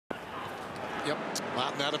Yep.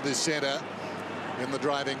 Martin out of the centre in the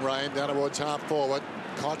driving rain, down towards half forward.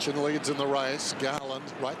 Cochin leads in the race. Garland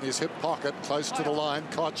right in his hip pocket, close to the line.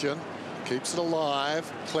 Cochin keeps it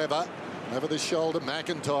alive. Clever. Over the shoulder,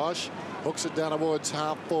 McIntosh hooks it down towards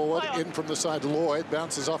half forward. In from the side, Lloyd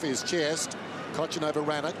bounces off his chest. Cochin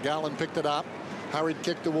overran it. Garland picked it up. Hurried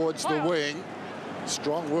kick towards the wing.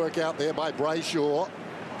 Strong work out there by Brayshaw.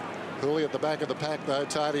 Hooley at the back of the pack, though,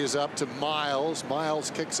 tidies up to Miles. Miles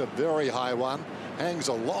kicks a very high one. Hangs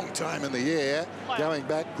a long time in the air. Going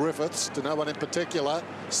back, Griffiths to no one in particular.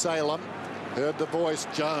 Salem. Heard the voice,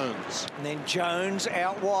 Jones. And then Jones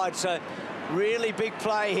out wide. So really big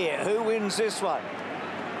play here. Who wins this one?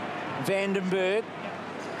 Vandenberg.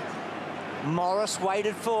 Morris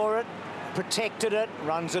waited for it, protected it,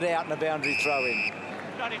 runs it out, and a boundary throw in.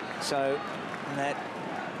 So that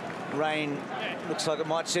rain looks like it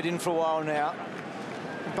might set in for a while now.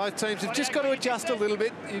 Both teams have just got to adjust a little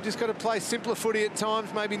bit. You've just got to play simpler footy at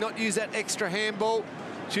times, maybe not use that extra handball.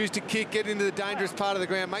 Choose to kick, get into the dangerous part of the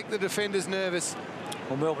ground, make the defenders nervous.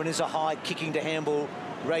 Well, Melbourne is a high kicking to handball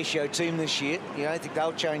ratio team this year. You don't think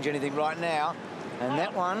they'll change anything right now. And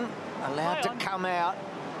that one allowed to come out.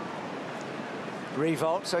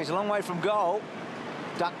 Revolt, so he's a long way from goal.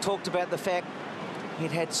 Duck talked about the fact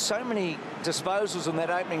he'd had so many disposals in that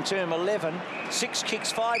opening term, 11, 6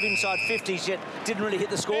 kicks, 5 inside 50s, yet didn't really hit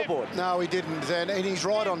the scoreboard. No, he didn't, and he's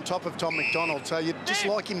right on top of Tom McDonald, so you just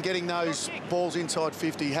like him getting those balls inside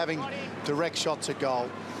 50, having direct shots at goal.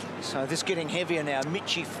 So this getting heavier now.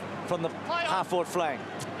 Mitchie from the half-forward flank.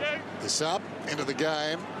 The sub into the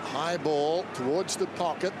game. High ball towards the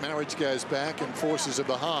pocket. Marriage goes back and forces it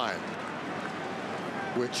behind,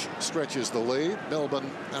 which stretches the lead. Melbourne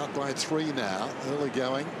out by 3 now. Early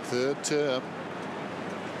going, third term.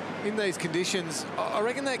 In these conditions, I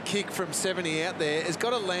reckon that kick from 70 out there has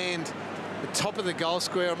got to land the top of the goal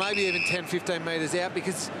square, or maybe even 10, 15 metres out,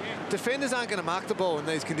 because defenders aren't going to mark the ball in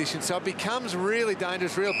these conditions. So it becomes really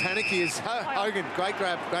dangerous, real panicky. As Hogan, great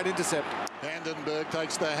grab, great intercept. Vandenberg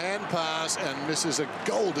takes the hand pass and misses a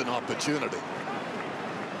golden opportunity.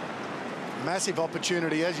 Massive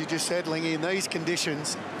opportunity, as you just said, Lingy, in these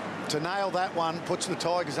conditions. To nail that one puts the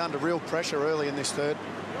Tigers under real pressure early in this third.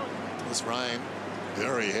 This rain,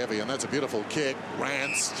 very heavy, and that's a beautiful kick.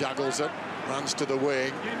 Rance juggles it, runs to the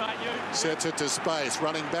wing, sets it to space,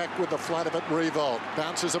 running back with the flood of it. Revolt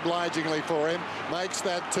bounces obligingly for him, makes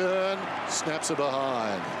that turn, snaps it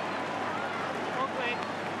behind.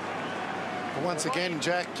 Once again,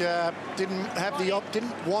 Jack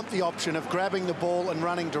didn't want the option of grabbing the ball and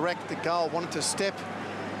running direct at goal. Wanted to step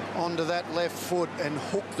onto that left foot and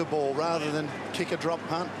hook the ball rather than kick a drop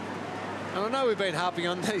punt. And I know we've been harping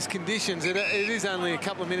on these conditions. It is only a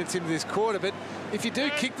couple of minutes into this quarter, but if you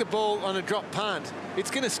do kick the ball on a drop punt,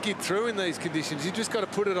 it's going to skid through in these conditions. You've just got to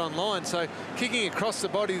put it on line. So kicking across the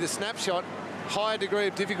body, the snapshot, higher degree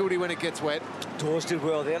of difficulty when it gets wet. Dawes did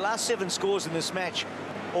well there. Last 7 scores in this match,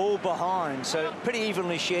 all behind, so pretty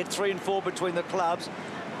evenly shared, 3 and 4 between the clubs.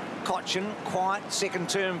 Cochin, quiet, second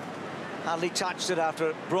term, hardly touched it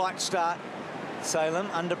after a bright start. Salem,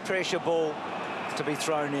 under pressure, ball to be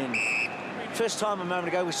thrown in. First time a moment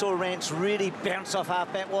ago we saw Rance really bounce off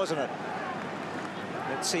half-back, wasn't it?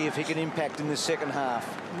 Let's see if he can impact in the second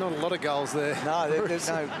half. Not a lot of goals there. No, it's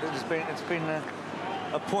been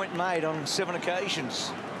a point made on 7 occasions.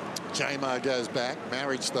 Jamo goes back.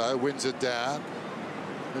 Marriage, though, wins it down.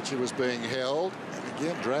 Mitchie was being held and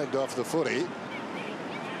again dragged off the footy.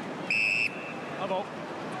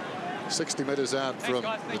 60 metres out from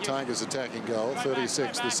the Tigers' attacking goal.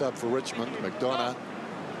 36 the sub for Richmond. McDonough.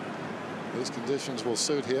 These conditions will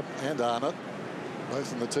suit him and Arnott,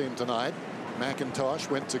 both in the team tonight. McIntosh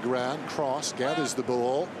went to ground. Cross gathers the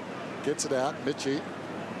ball, gets it out. Mitchie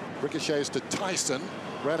ricochets to Tyson.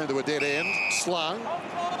 Ran into a dead end. Slung.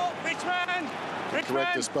 Richmond!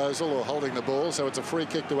 Correct disposal or holding the ball, so it's a free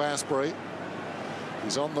kick to Asprey.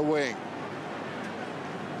 He's on the wing.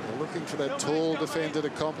 They're looking for that tall defender to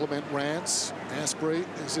complement Rance. Asprey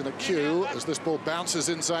is in a queue as this ball bounces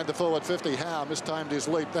inside the forward 50. Howe mistimed his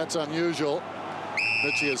leap. That's unusual.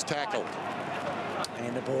 Mitchie is tackled.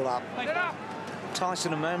 And the ball up.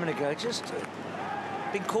 Tyson a moment ago just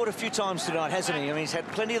been caught a few times tonight, hasn't he? I mean, he's had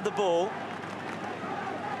plenty of the ball.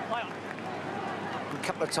 A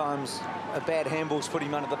couple of times a bad handball's put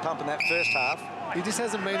him under the pump in that first half. He just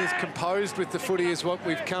hasn't been as composed with the footy as what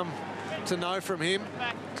we've come to know from him.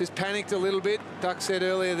 Just panicked a little bit. Duck said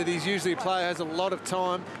earlier that he's usually a player, has a lot of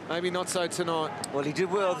time. Maybe not so tonight. Well, he did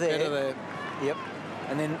well there. Better there. Yep.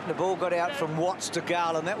 And then the ball got out from Watts to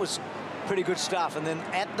Garland. That was pretty good stuff. And then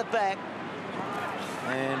at the back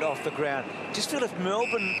and off the ground. Just feel if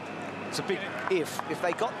Melbourne It's a big if. If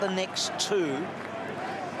they got the next 2,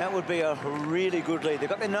 that would be a really good lead. They've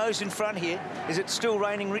got their nose in front here. Is it still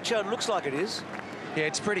raining, Richard? It looks like it is. Yeah,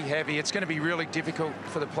 it's pretty heavy. It's going to be really difficult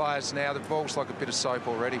for the players now. The ball's like a bit of soap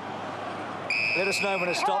already. Let us know when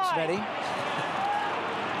it stops, Matty.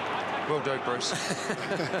 Will do, Bruce.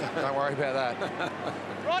 Don't worry about that.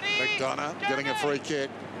 McDonough getting a free kick.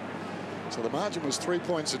 So the margin was 3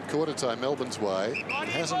 points at quarter time Melbourne's way. It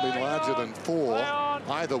hasn't been larger than 4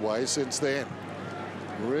 either way since then.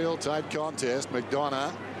 Real tight contest.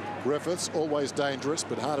 McDonough, Griffiths, always dangerous,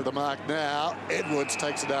 but harder to mark now. Edwards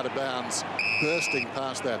takes it out of bounds, bursting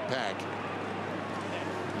past that pack.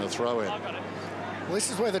 And a throw in. Well,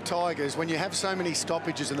 this is where the Tigers, when you have so many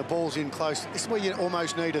stoppages and the ball's in close, this is where you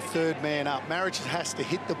almost need a third man up. Marriage has to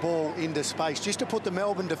hit the ball into space just to put the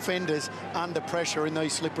Melbourne defenders under pressure in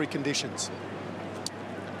these slippery conditions.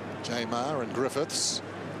 Jamar and Griffiths.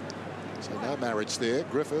 So no Marriage there.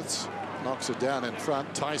 Griffiths knocks it down in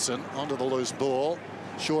front. Tyson onto the loose ball.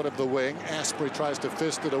 Short of the wing. Asprey tries to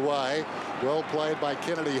fist it away. Well played by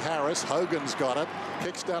Kennedy Harris. Hogan's got it.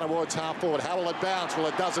 Kicks down towards half forward. How will it bounce? Well,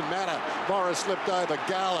 it doesn't matter. Morris slipped over.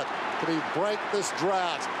 Garlett. Can he break this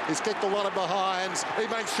drought? He's kicked a lot of behinds. He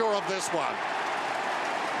makes sure of this one.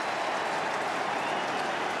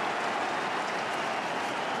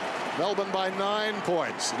 Melbourne by 9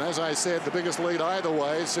 points. And as I said, the biggest lead either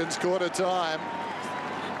way since quarter time.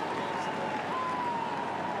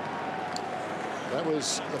 That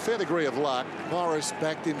was a fair degree of luck. Morris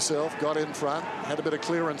backed himself, got in front, had a bit of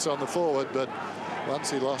clearance on the forward, but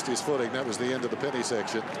once he lost his footing, that was the end of the penny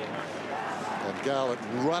section. And Garlett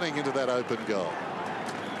running into that open goal.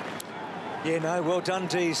 Yeah, no, well done,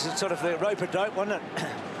 Dees. It's sort of the rope-a-dope, wasn't it?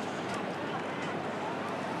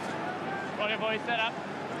 Right, boys, set up.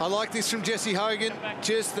 I like this from Jesse Hogan.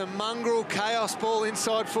 Just the mongrel chaos ball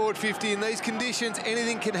inside forward 50. In these conditions,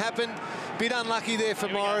 anything can happen. Bit unlucky there for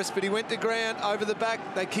Morris, but he went to ground, over the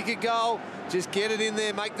back. They kick a goal. Just get it in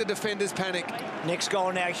there, make the defenders panic. Next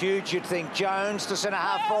goal now huge, you'd think. Jones to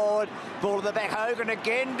centre-half forward. Ball to the back. Hogan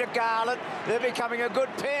again to Garlett. They're becoming a good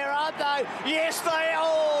pair, aren't they? Yes, they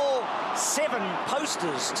are. 7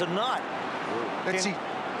 posters tonight.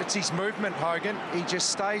 It's his movement, Hogan. He just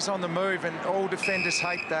stays on the move, and all defenders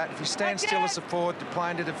hate that. If he stands still as a forward to play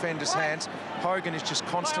into defenders' hands, Hogan is just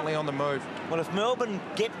constantly on the move. Well, if Melbourne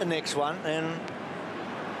get the next one, then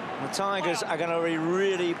the Tigers are going to be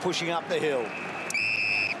really pushing up the hill.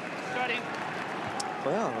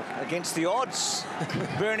 Well, against the odds,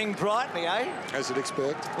 burning brightly, eh? As you'd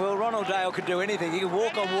expect. Well, Ronald Dale could do anything. He could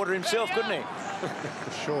walk on water himself, couldn't he?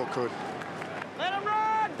 Sure could. Let him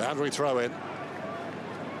run! Boundary throw in.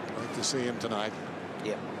 Like to see him tonight.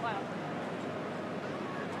 Yeah.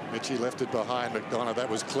 Mitchie left it behind McDonough. That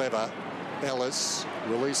was clever. Ellis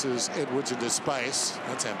releases Edwards into space.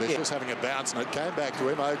 That's ambitious, having a bounce, and it came back to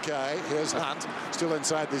him. Okay, here's Hunt, still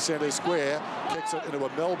inside the centre square. Kicks it into a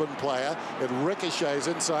Melbourne player. It ricochets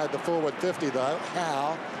inside the forward 50, though.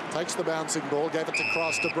 Howe takes the bouncing ball, gave it to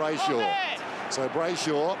Cross to Brayshaw. So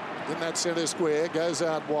Brayshaw in that centre square, goes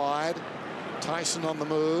out wide. Tyson on the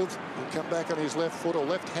move. He'll come back on his left foot or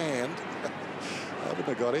left hand. I wouldn't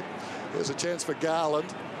have got him. There's a chance for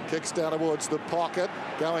Garland. Kicks down towards the pocket.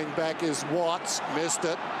 Going back is Watts. Missed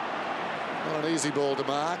it. Not an easy ball to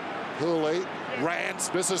mark. Hooley.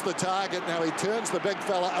 Rance misses the target. Now he turns the big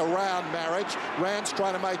fella around Marriage. Rance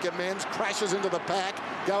trying to make amends. Crashes into the pack.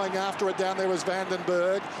 Going after it down there was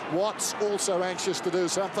Vandenberg. Watts also anxious to do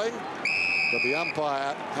something. But the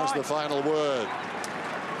umpire has the final word.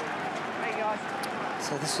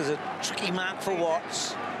 So this is a tricky mark for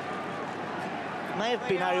Watts. May have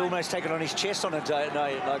been almost taken on his chest on a day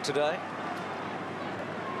like today.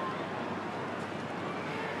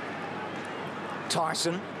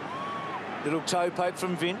 Tyson. Little toe poke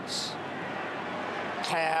from Vince.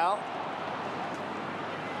 Howe.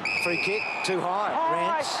 Free kick, too high.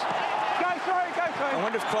 Rance. Go through. I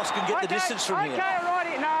wonder if Cross can get the distance from here. Okay,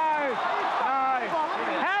 righty. No.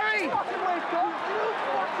 Harry!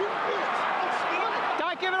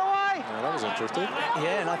 Don't give it away. Oh, that was interesting.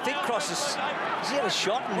 Yeah, and I think Cross has he had a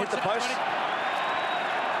shot and hit the post?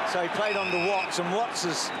 So he played on to Watts, and Watts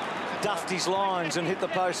has duffed his lines and hit the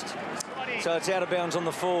post. So it's out of bounds on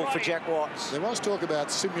the fall for Jack Watts. There was talk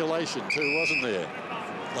about simulation too, wasn't there?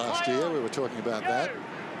 Last year we were talking about that.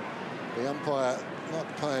 The umpire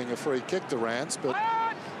not paying a free kick to Rance, but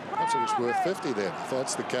perhaps it was worth 50 then, if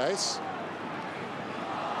that's the case.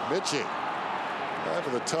 Mitchie over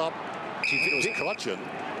the top. It was Cochin.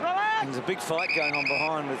 There's a big fight going on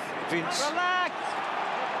behind with Vince. Relax.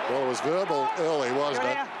 Well, it was verbal early, wasn't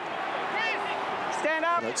it? Stand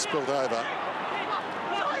up. And it spilled over.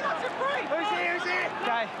 Who's here?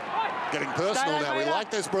 Okay. Getting personal now. We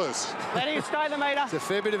like this, Bruce. Let him stay the metre. There's a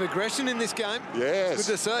fair bit of aggression in this game. Yes.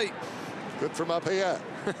 Good to see. Good from up here.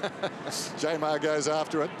 Jamar goes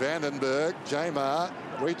after it. Vandenberg. Jamar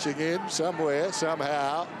reaching in somewhere,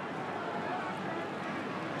 somehow.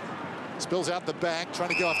 Spills out the back, trying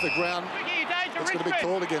to go off the ground. It's going to be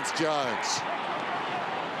called against Jones.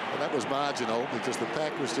 Well, that was marginal because the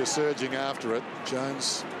pack was just surging after it.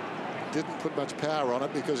 Jones didn't put much power on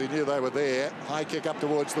it because he knew they were there. High kick up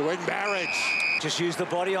towards the wing. Barrage. Just used the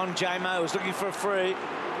body on Jamar. Was looking for a free.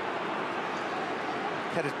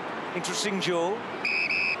 Had an interesting duel.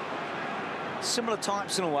 Similar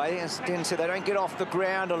types in a way. As Den said, they don't get off the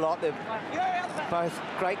ground a lot. They're both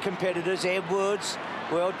great competitors. Edwards,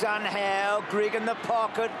 well done, Howe. Grigg in the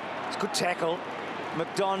pocket. It's a good tackle.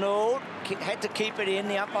 McDonald had to keep it in.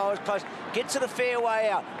 The umpire was close. Gets it a fair way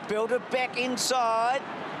out. Build it back inside.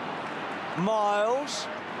 Miles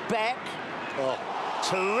back. Oh.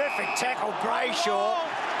 Terrific tackle, Brayshaw.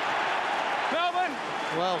 Melbourne.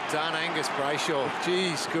 Well done, Angus Brayshaw.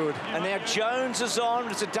 Jeez, good. And now Jones is on.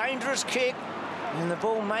 It's a dangerous kick. And the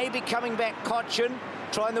ball may be coming back. Cochin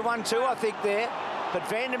trying the 1-2, I think, there. But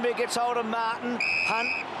Vandenberg gets hold of Martin. Hunt.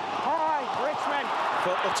 High, Richmond.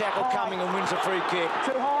 Felt the tackle coming and wins a free kick.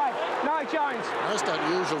 Too high. No, Jones. Most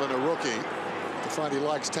unusual in a rookie to find he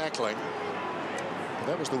likes tackling.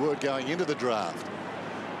 That was the word going into the draft.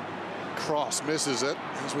 Cross misses it,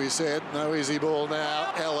 as we said. No easy ball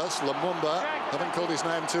now. Ellis, Lumumba, haven't called his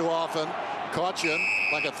name too often. Cochin,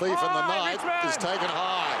 like a thief in the night, is taken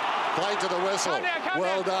high. Play to the whistle.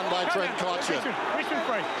 Well done by Trent Cochin. Richmond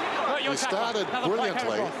free. He started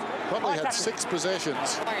brilliantly. Probably had 6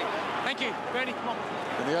 possessions. Thank you. Bernie, come on.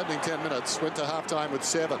 In the opening 10 minutes, went to half-time with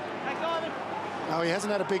 7. Thanks, Ivan. No, he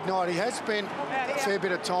hasn't had a big night. He has spent a fair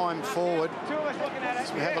bit of time forward. Two of us looking at it.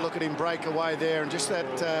 So we have a look at him break away there, and just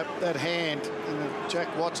that hand, and Jack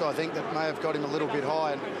Watts, I think, that may have got him a little bit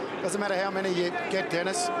high. And doesn't matter how many you get,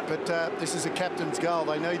 Dennis, but this is a captain's goal.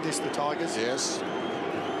 They need this, the Tigers. Yes.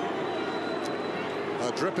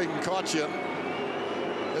 A dripping Cochin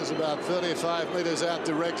is about 35 metres out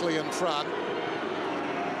directly in front.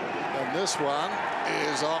 And this one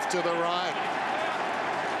is off to the right.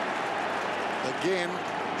 Again,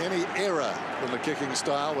 any error in the kicking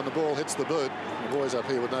style when the ball hits the boot, the boys up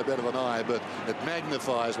here would know better than I, but it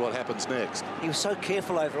magnifies what happens next. He was so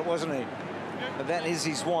careful over it, wasn't he? But that is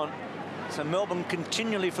his want. So Melbourne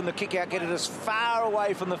continually from the kick out get it as far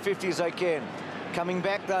away from the 50 as they can. Coming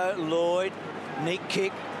back though, Lloyd, neat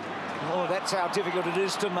kick. Oh, that's how difficult it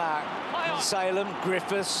is to mark. Salem,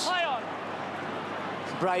 Griffiths,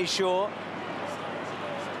 Brayshaw,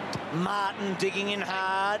 Martin digging in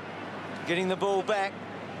hard, getting the ball back.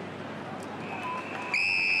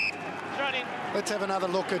 Let's have another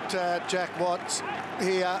look at Jack Watts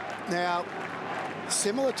here. Now,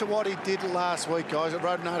 similar to what he did last week, guys. I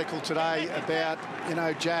wrote an article today about, you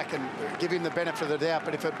know, Jack and give him the benefit of the doubt.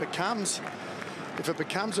 But if it becomes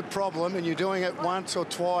a problem and you're doing it once or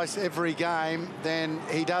twice every game, then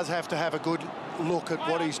he does have to have a good look at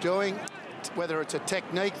what he's doing, whether it's a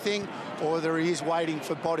technique thing or whether he is waiting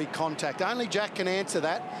for body contact. Only Jack can answer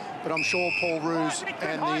that, but I'm sure Paul Roos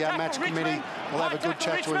and the match committee will have a good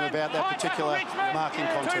chat to him about that particular marking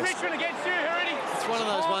contest. It's one of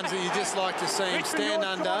those ones that you just like to see him stand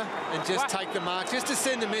under and just take the mark, just to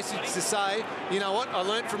send a message to say, you know what, I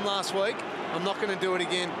learnt from last week, I'm not going to do it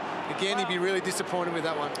again. Again, he'd be really disappointed with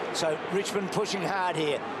that one. So Richmond pushing hard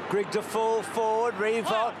here. Grigg to full forward,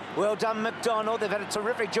 revolt. Well done, McDonald. They've had a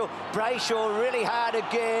terrific duel. Brayshaw really hard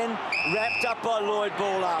again. Wrapped up by Lloyd,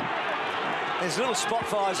 ball up. There's little spot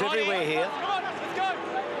fires everywhere here.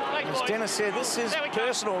 As Dennis said, this is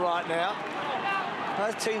personal right now.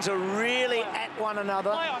 Both teams are really at one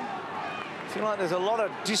another. I feel like there's a lot of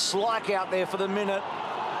dislike out there for the minute.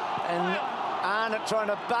 And Arnott trying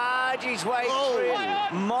to barge his way through.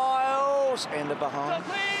 Miles and the behind.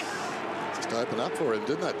 Just open up for him,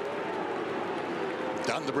 didn't it?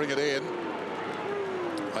 Done to bring it in.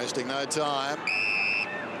 Wasting no time.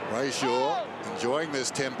 Brayshaw enjoying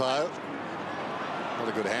this tempo. Not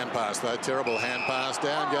a good hand pass, though. Terrible hand pass.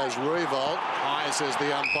 Down goes Revolt. High, says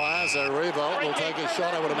the umpire. So Revolt will take a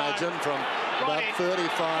shot, I would imagine, from about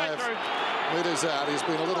 35 metres out. He's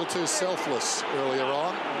been a little too selfless earlier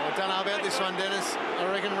on. I don't know about this one, Dennis.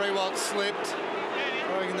 I reckon Revolt slipped.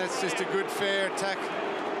 I reckon that's just a good, fair attack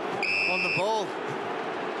on the ball.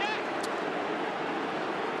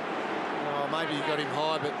 Oh, maybe he got him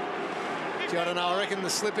high, but gee, I don't know. I reckon the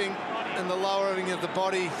slipping and the lowering of the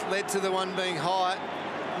body led to the one being high.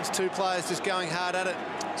 These two players just going hard at it.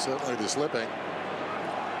 Certainly the slipping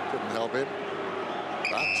couldn't help him.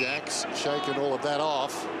 But Jack's shaking all of that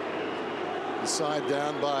off. The side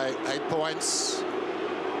down by 8 points.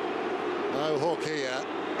 No hook here.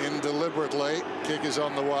 In deliberately. Kick is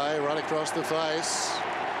on the way. Right across the face.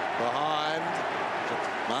 Behind.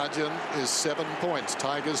 Margin is 7 points.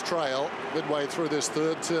 Tigers trail midway through this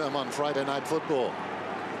third term on Friday Night Football.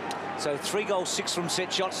 So 3 goals, 6 from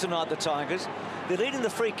set shots tonight, the Tigers. They're leading the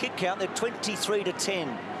free kick count. They're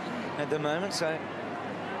 23-10 at the moment. So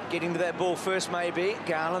getting to that ball first, maybe.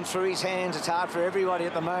 Garland through his hands. It's hard for everybody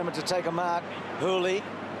at the moment to take a mark. Hurley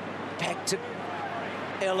back to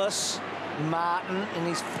Ellis. Martin in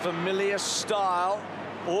his familiar style.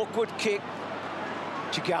 Awkward kick.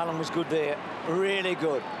 Garland was good there. Really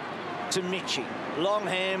good. To Mitchie. Long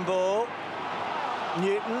handball.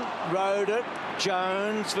 Newton rode it.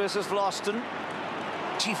 Jones versus Vlosten.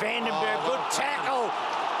 Vandenberg, good tackle.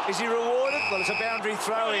 Is he rewarded? Well, it's a boundary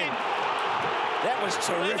throw in. That was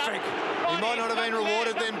terrific. He might not have been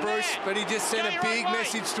rewarded then, Bruce, but he just sent a big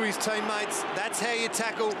message to his teammates. That's how you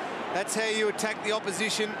tackle. That's how you attack the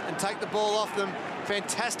opposition and take the ball off them.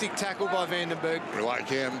 Fantastic tackle by Vandenberg. Like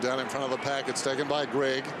him down in front of the pack. It's taken by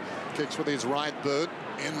Greg. Kicks with his right boot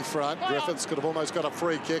in front. Griffiths could have almost got a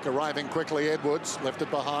free kick. Arriving quickly, Edwards left it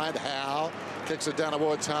behind. Howe kicks it down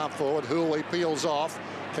towards half forward. Hooley peels off.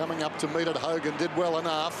 Coming up to meet it. Hogan did well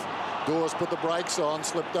enough. Dawes put the brakes on,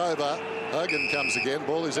 slipped over. Hogan comes again.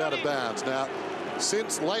 Ball is out of bounds. Now,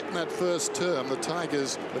 since late in that first term, the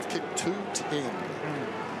Tigers have kicked 2-10.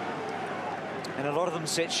 And a lot of them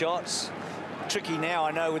set shots. Tricky now,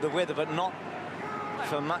 I know, with the weather, but not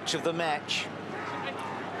for much of the match.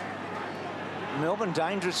 Melbourne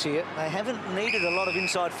dangerous here. They haven't needed a lot of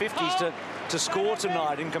inside 50s to score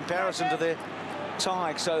tonight in comparison to their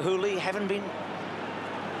Tigers. So Hooley haven't been...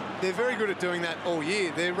 They're very good at doing that all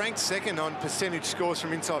year. They're ranked second on percentage scores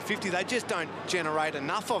from inside 50. They just don't generate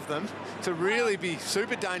enough of them to really be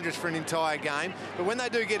super dangerous for an entire game. But when they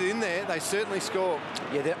do get it in there, they certainly score.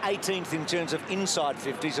 Yeah, they're 18th in terms of inside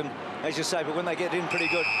 50s. And as you say, but when they get in, pretty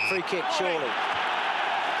good. Free kick, surely.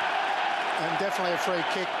 And definitely a free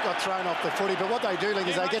kick got thrown off the footy. But what they do, Ling,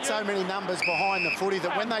 is they get so many numbers behind the footy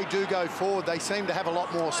that when they do go forward, they seem to have a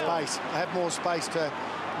lot more space. They have more space to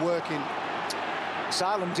work in.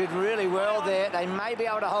 Salem did really well there. They may be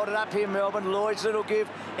able to hold it up here, Melbourne. Lloyd's little give.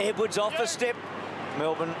 Edwards off a step.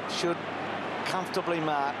 Melbourne should comfortably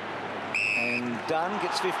mark. And Dunn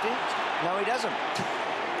gets 50. No, he doesn't.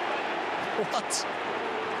 What?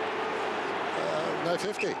 No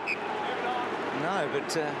 50. No,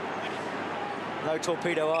 but no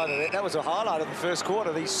torpedo either. That was a highlight of the first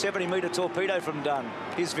quarter. The 70-metre torpedo from Dunn.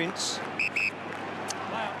 Here's Vince.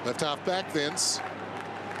 Left half back, Vince.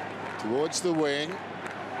 Towards the wing.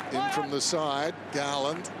 In from the side.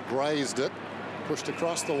 Garland grazed it. Pushed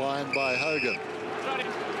across the line by Hogan.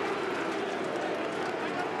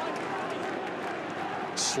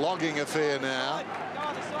 Slogging affair now.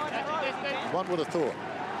 One would have thought.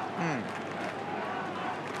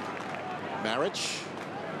 Marriage.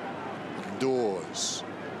 Dawes.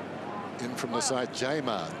 In from the side,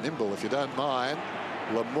 Jamar. Nimble, if you don't mind.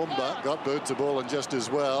 Lumumba got boot to ball and just as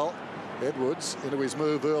well. Edwards into his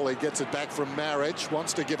move early, gets it back from Marriage,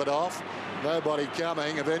 wants to give it off. Nobody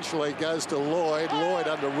coming, eventually goes to Lloyd. Lloyd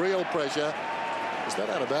under real pressure. Is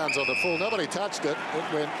that out of bounds on the full? Nobody touched it.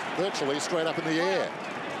 It went virtually straight up in the air.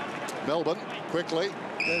 Melbourne, quickly,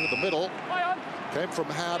 into the middle. Came from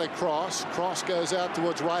Howe to Cross. Cross goes out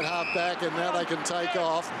towards right half back, and now they can take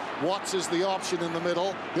off. Watts is the option in the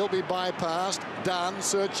middle. He'll be bypassed. Dunn,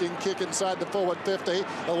 searching kick inside the forward 50.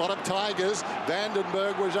 A lot of Tigers.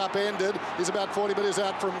 Vandenberg was upended. He's about 40 metres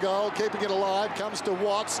out from goal. Keeping it alive. Comes to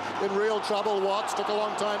Watts. In real trouble, Watts. Took a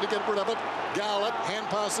long time to get rid of it. Garlett, hand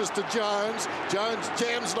passes to Jones. Jones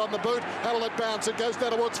jams it on the boot. How will it bounce? It goes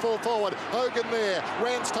down towards full forward. Hogan there.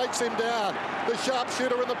 Rance takes him down. The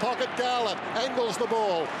sharpshooter in the pocket, Garlett. Angles the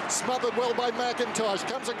ball. Smothered well by McIntosh.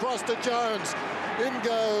 Comes across to Jones. In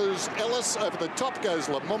goes Ellis. Over the top goes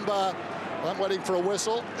Lumumba. I'm waiting for a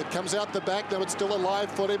whistle. It comes out the back. Now it's still a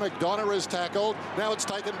live footy. McDonough is tackled. Now it's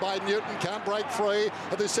taken by Newton. Can't break free.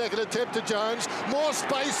 At the second attempt to Jones. More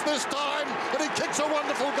space this time. And he kicks a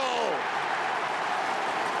wonderful goal.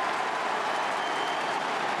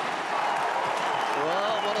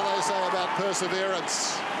 Well, what do they say about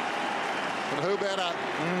perseverance? And who better?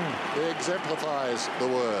 He exemplifies the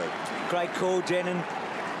word. Great call, Jen. And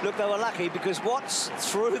look, they were lucky because Watts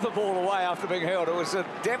threw the ball away after being held. It was a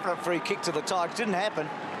definite free kick to the Tigers. Didn't happen,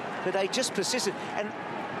 but they just persisted. And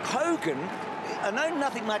Hogan, I know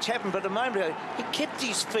nothing much happened, but a moment ago, he kept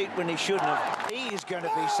his feet when he shouldn't have. He is going to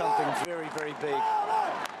be something very, very big.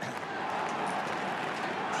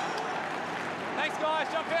 Thanks, guys.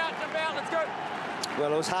 Jump out, let's go.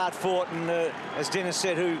 Well, it was hard fought, and as Dennis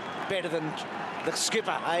said, who better than the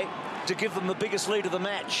skipper, eh? To give them the biggest lead of the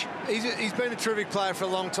match. He's been a terrific player for a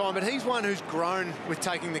long time, but he's one who's grown with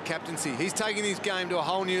taking the captaincy. He's taking his game to a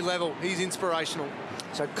whole new level. He's inspirational.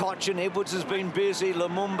 So Cochin, Edwards has been busy.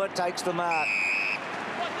 Lumumba takes the mark.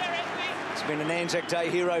 It's been an Anzac Day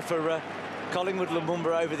hero for Collingwood,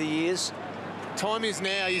 Lumumba, over the years. Time is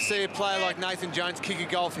now. You see a player like Nathan Jones kick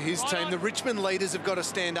a goal for his team. The Richmond leaders have got to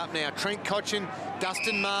stand up now. Trent Cochin,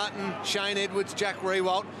 Dustin Martin, Shane Edwards, Jack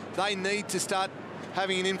Rewalt. They need to start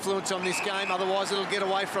having an influence on this game, otherwise it'll get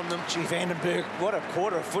away from them. Gee, Vandenberg, what a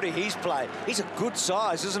quarter of footy he's played. He's a good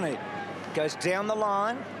size, isn't he? Goes down the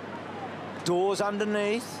line, Dawes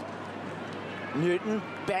underneath, Newton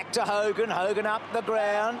back to Hogan, Hogan up the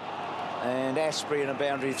ground, and Asprey in a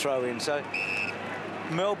boundary throw in. So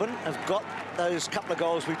Melbourne have got those couple of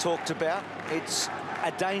goals we talked about. It's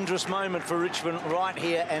a dangerous moment for Richmond right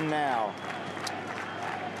here and now.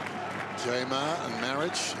 Jamar and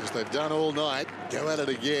Marriage, as they've done all night, go at it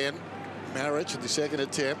again. Marriage at the second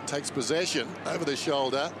attempt takes possession over the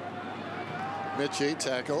shoulder. Mitchie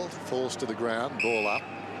tackled, falls to the ground, ball up.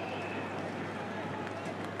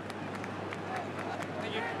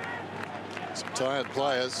 Some tired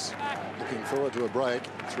players looking forward to a break.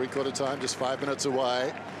 Three-quarter time, just 5 minutes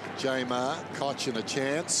away. Jamar, Cochin a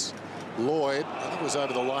chance. Lloyd, I think it was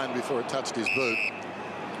over the line before it touched his boot.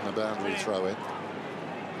 And a boundary throw in.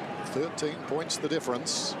 13 points the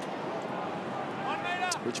difference.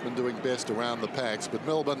 Richmond doing best around the packs, but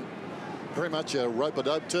Melbourne very much a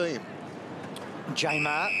rope-a-dope team.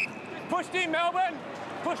 Jamar. Pushed him, Melbourne.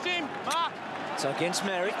 Pushed him. Mark. So against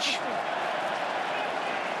Marriage.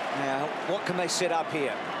 Now, what can they set up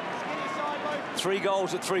here? 3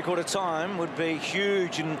 goals at three-quarter time would be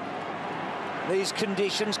huge in these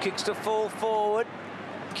conditions. Kicks to fall forward.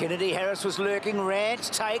 Kennedy Harris was lurking. Rance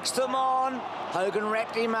takes them on. Hogan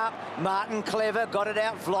wrapped him up. Martin clever, got it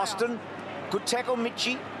out. Vlosten, good tackle,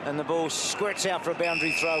 Mitchie, and the ball squirts out for a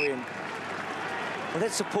boundary throw in. Well,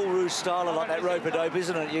 that's the Paul Roos style of like that rope-a-dope,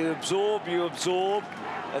 isn't it? You absorb,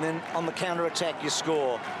 and then on the counter-attack you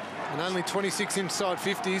score. And only 26 inside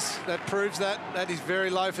 50s. That proves that. That is very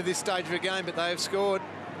low for this stage of a game, but they have scored.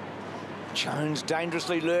 Jones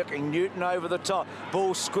dangerously lurking. Newton over the top.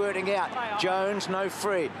 Ball squirting out. Jones no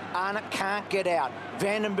free. Arnott can't get out.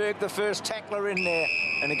 Vandenberg the first tackler in there.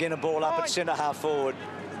 And again a ball up at centre half forward.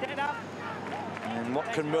 And what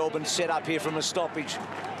can Melbourne set up here from a stoppage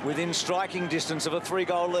within striking distance of a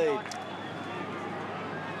 3-goal lead?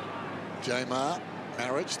 Jamar,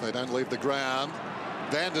 Marriage, they don't leave the ground.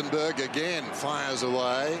 Vandenberg again fires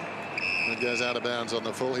away. And it goes out of bounds on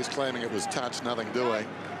the full. He's claiming it was touch, nothing doing.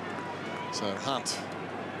 So Hunt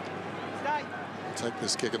will take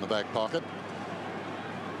this kick in the back pocket.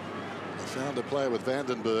 They found a player with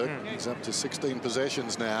Vandenberg. He's up to 16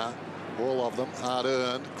 possessions now. All of them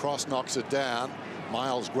hard-earned. Cross knocks it down.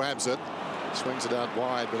 Miles grabs it. Swings it out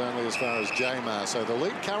wide, but only as far as Jamar. So the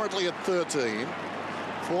lead currently at 13.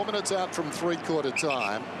 4 minutes out from three-quarter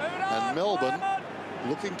time. And Melbourne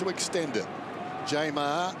looking to extend it.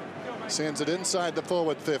 Jamar sends it inside the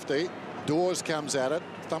forward 50. Dawes comes at it.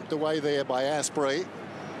 Thumped away there by Asprey.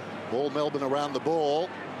 All Melbourne around the ball.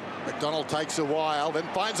 McDonald takes a while, then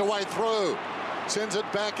finds a way through. Sends it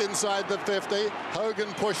back inside the 50. Hogan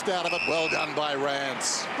pushed out of it. Well done by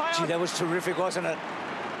Rance. Gee, that was terrific, wasn't it?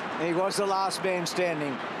 He was the last man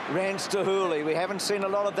standing. Rance to Hooley. We haven't seen a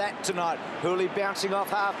lot of that tonight. Hooley bouncing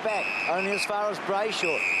off half-back, only as far as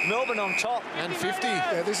Brayshaw. Melbourne on top. And 50.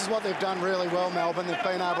 Yeah, this is what they've done really well, Melbourne. They've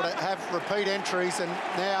been able to have repeat entries, and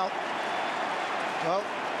now, well,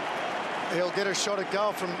 he'll get a shot at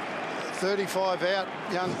goal from 35 out,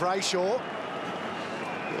 young Brayshaw.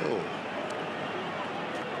 Oh.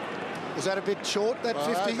 Was that a bit short, that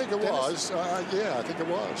 50? I think it was. Yeah, I think it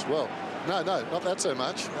was. Well, no, not that so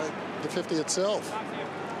much. The 50 itself.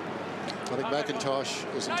 I think McIntosh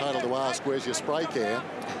is entitled to ask, where's your spray can?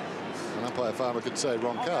 An umpire farmer could say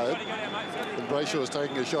wrong code. And Brayshaw is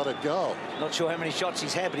taking a shot at goal. Not sure how many shots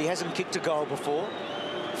he's had, but he hasn't kicked a goal before.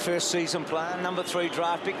 First season player, number 3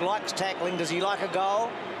 draft pick, likes tackling. Does he like a goal?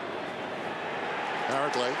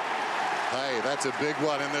 Apparently. Hey, that's a big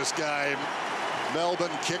one in this game.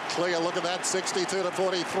 Melbourne kick clear. Look at that,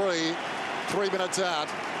 62-43. 3 minutes out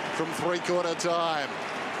from three-quarter time.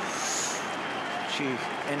 Gee,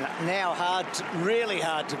 and now really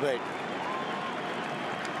hard to beat.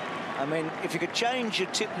 I mean, if you could change your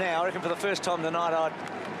tip now, I reckon for the first time tonight,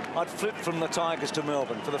 I'd flip from the Tigers to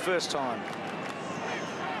Melbourne for the first time.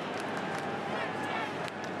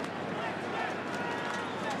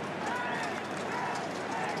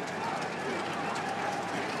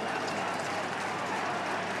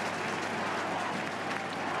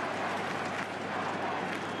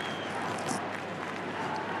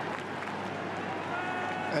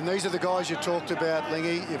 And these are the guys you talked about,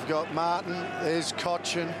 Lingy. You've got Martin, there's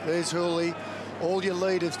Cochin, there's Hooley. All your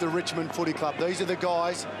leaders, the Richmond Footy Club. These are the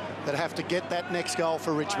guys that have to get that next goal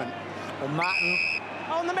for Richmond. Well, Martin.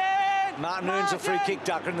 On the man! Martin earns a free kick,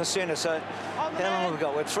 Ducker, in the centre. So how long have we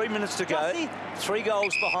got? We're 3 minutes to go. 3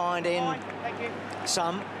 goals behind in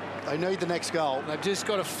some. They need the next goal. They've just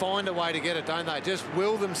got to find a way to get it, don't they? Just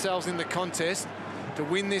will themselves in the contest to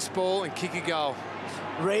win this ball and kick a goal.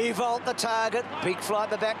 Revolt the target. Big fly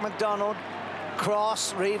at the back, McDonald.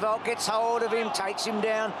 Cross. Revolt gets hold of him, takes him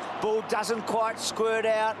down. Ball doesn't quite squirt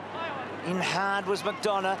out. In hard was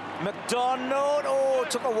McDonough. McDonald, oh,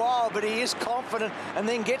 it took a while, but he is confident and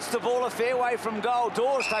then gets the ball a fair way from goal.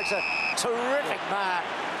 Dawes takes a terrific mark.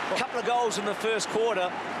 A couple of goals in the first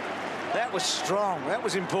quarter. That was strong. That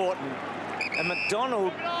was important. And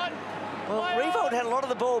McDonald, well, Revolt had a lot of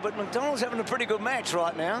the ball, but McDonald's having a pretty good match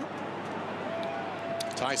right now.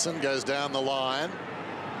 Tyson goes down the line.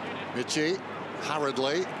 Mitchie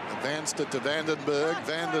hurriedly advanced it to Vandenberg.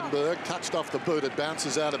 Vandenberg touched off the boot. It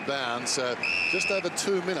bounces out of bounds. So just over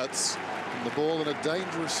 2 minutes. And the ball in a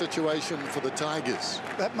dangerous situation for the Tigers.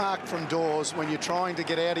 That mark from Dawes when you're trying to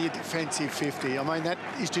get out of your defensive 50, I mean, that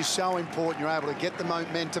is just so important. You're able to get the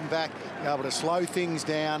momentum back. You're able to slow things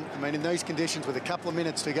down. I mean, in these conditions with a couple of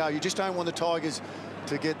minutes to go, you just don't want the Tigers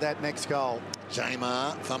to get that next goal.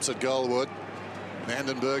 Jamar thumps at Goldwood.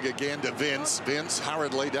 Vandenberg again to Vince. Vince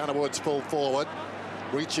hurriedly down towards full forward.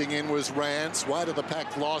 Reaching in was Rance. Wide of the pack,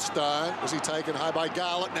 Lostone. Was he taken high by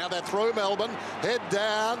Garlett? Now they're through Melbourne. Head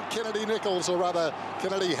down. Kennedy Nichols, or rather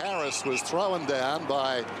Kennedy Harris, was thrown down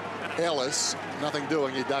by Ellis. Nothing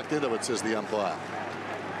doing. He ducked into it, says the umpire.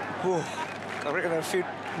 Ooh, I reckon there are a few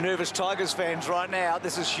nervous Tigers fans right now.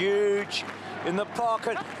 This is huge. In the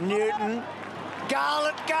pocket, Newton.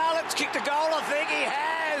 Garlett's kicked a goal, I think he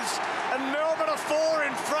has. And Melbourne are 4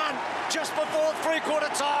 in front just before three-quarter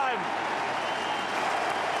time.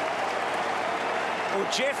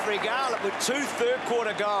 Well, Jeffrey Garlett with 2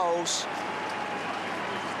 third-quarter goals.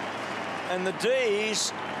 And the D's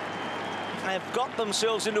have got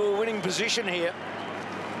themselves into a winning position here.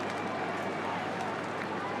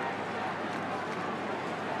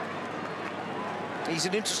 He's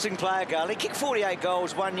an interesting player, Garlett. He kicked 48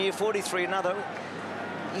 goals 1 year, 43 another.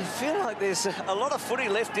 You feel like there's a lot of footy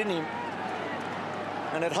left in him.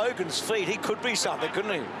 And at Hogan's feet, he could be something,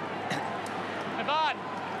 couldn't he?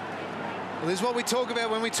 Well, this is what we talk about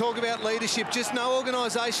when we talk about leadership. Just no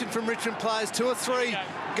organisation from Richmond players. 2 or 3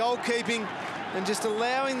 goalkeeping and just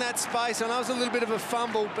allowing that space. I know it was a little bit of a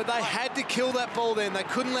fumble, but they had to kill that ball then. They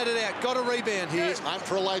couldn't let it out. Got a rebound here. Time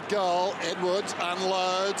for a late goal. Edwards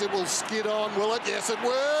unloads. It will skid on, will it? Yes, it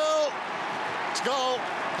will. It's goal.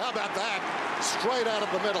 How about that? Straight out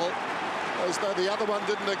of the middle, as though the other one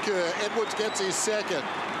didn't occur. Edwards gets his second.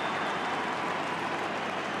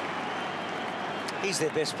 He's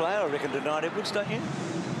their best player, I reckon, tonight, Edwards, don't you?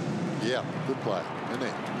 Yeah, good play, isn't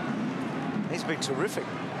he? He's been terrific.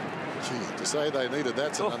 Gee, to say they needed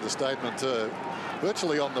that's an understatement too.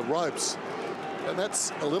 Virtually on the ropes. And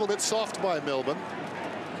that's a little bit soft by Melbourne.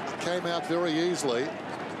 It came out very easily.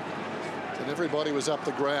 And everybody was up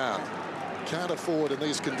the ground. Can't afford in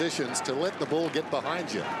these conditions to let the ball get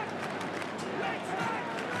behind you.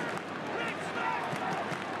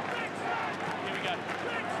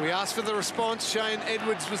 We asked for the response. Shane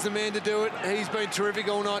Edwards was the man to do it. He's been terrific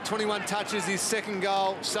all night. 21 touches, his second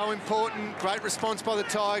goal. So important. Great response by the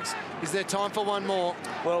Tigers. Is there time for one more?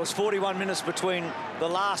 Well, it was 41 minutes between the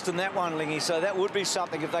last and that one, Lingy, so that would be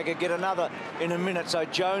something if they could get another in a minute. So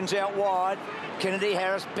Jones out wide. Kennedy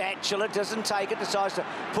Harris, Batchelor doesn't take it, decides to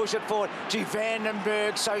push it forward. Gee,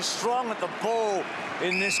 Vandenberg so strong at the ball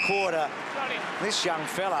in this quarter. This young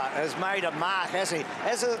fella has made a mark, has he?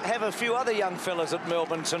 As have a few other young fellas at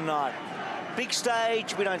Melbourne tonight. Big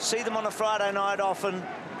stage, we don't see them on a Friday night often.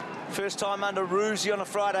 First time under Roosie on a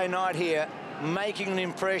Friday night here, making an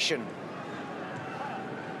impression.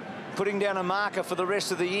 Putting down a marker for the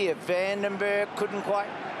rest of the year. Vandenberg couldn't quite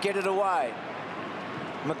get it away.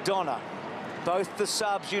 McDonough. Both the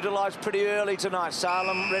subs utilised pretty early tonight.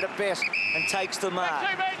 Salem read it best and takes the mark.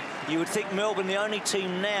 You would think Melbourne the only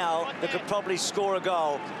team now that could probably score a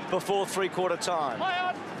goal before three-quarter time.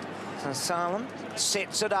 So Salem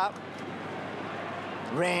sets it up.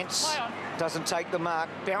 Rance doesn't take the mark,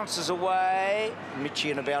 bounces away.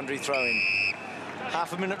 Mitchie in a boundary throw-in.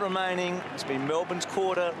 Half a minute remaining. It's been Melbourne's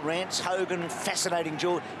quarter. Rance, Hogan, fascinating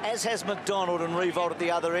duel, as has McDonald and Revolt at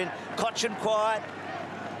the other end. Cochin quiet.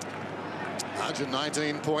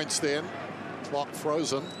 119 points then. Clock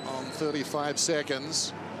frozen on 35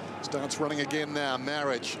 seconds. Starts running again now.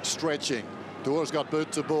 Marriage stretching. Dawes got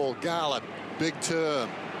boot to ball. Garlett, big turn.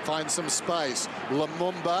 finds some space.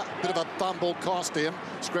 Lumumba, bit of a fumble cost him.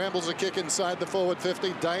 Scrambles a kick inside the forward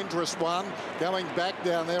 50. Dangerous one. Going back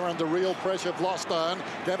down there under real pressure. Vlostone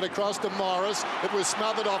gave it across to Morris. It was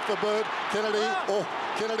smothered off the boot.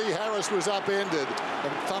 Kennedy Harris was upended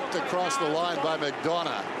and thumped across the line by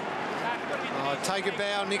McDonough. Oh, take a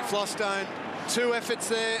bow, Nick Vlostone. 2 efforts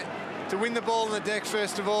there to win the ball on the deck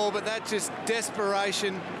first of all, but that's just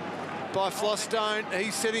desperation by Vlostone.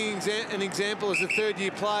 He's setting an example as a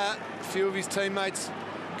third-year player. A few of his teammates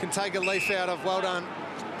can take a leaf out of. Well done.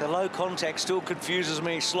 The low contact still confuses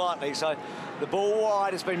me slightly. So the ball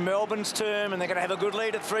wide has been Melbourne's term, and they're going to have a good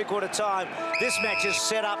lead at three-quarter time. This match is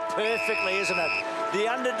set up perfectly, isn't it?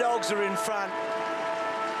 The underdogs are in front.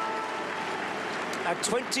 A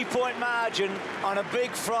 20-point margin on a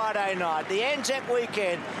big Friday night. The Anzac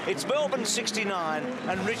weekend, it's Melbourne 69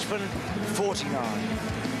 and Richmond 49.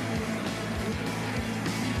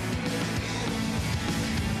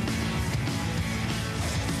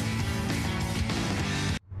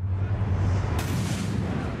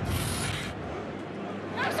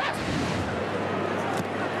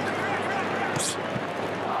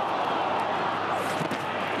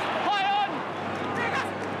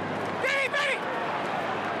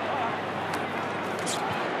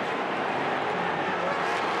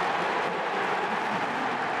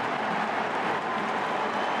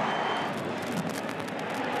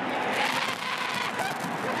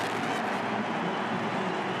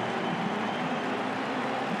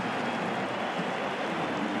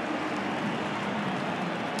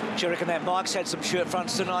 You reckon that Mike's had some shirt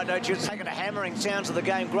fronts tonight, don't you? Taking a hammering sounds of the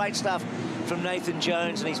game. Great stuff from Nathan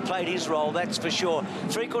Jones, and he's played his role, that's for sure.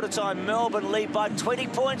 Three-quarter time, Melbourne lead by 20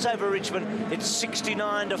 points over Richmond. It's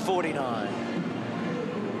 69-49.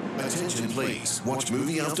 Attention please. Watch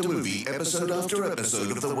movie after movie, episode after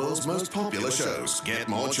episode of the world's most popular shows. Get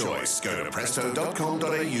more choice. Go to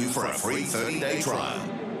presto.com.au for a free 30-day trial.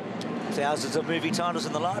 Thousands of movie titles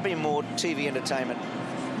in the library, more TV entertainment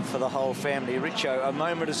for the whole family. Richo, a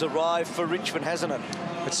moment has arrived for Richmond, hasn't it?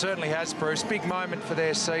 It certainly has, Bruce. Big moment for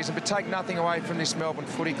their season, but take nothing away from this Melbourne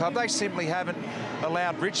Footy Club. They simply haven't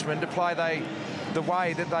allowed Richmond to play the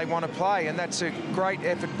way that they want to play, and that's a great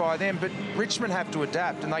effort by them. But Richmond have to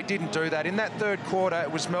adapt, and they didn't do that. In that third quarter,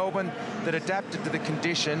 it was Melbourne that adapted to the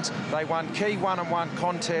conditions. They won key one-on-one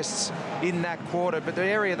contests in that quarter, but the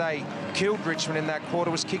area they killed Richmond in that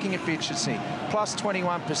quarter was kicking efficiency, plus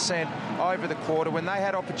 21% over the quarter. When they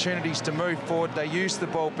had opportunities to move forward, they used the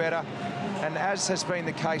ball better. And as has been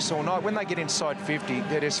the case all night, when they get inside 50,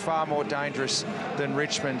 it is far more dangerous than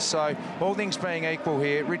Richmond. So all things being equal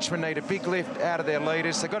here, Richmond need a big lift out of their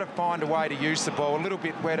leaders. They've got to find a way to use the ball a little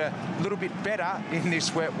bit better in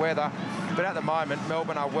this wet weather. But at the moment,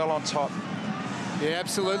 Melbourne are well on top. Yeah,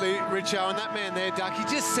 absolutely, Richo. And that man there, Duck, he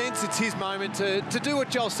just senses it's his moment to do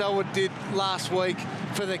what Joel Selwood did last week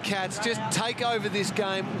for the Cats. Just take over this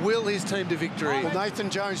game, will his team to victory. Well,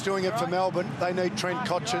 Nathan Jones doing it for Melbourne. They need Trent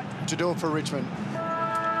Cotchin to do it for Richmond.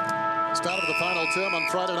 Start of the final term on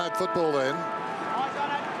Friday Night Football then.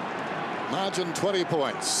 Margin 20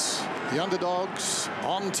 points. The underdogs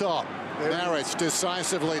on top. Marriage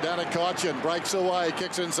decisively down to Cotchin. Breaks away,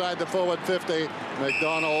 kicks inside the forward 50.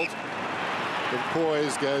 McDonald, with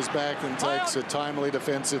poise, goes back and takes a timely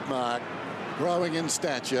defensive mark. Growing in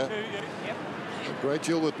stature. A great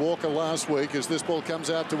deal with Walker last week as this ball comes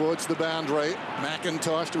out towards the boundary.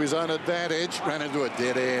 McIntosh to his own advantage. Ran into a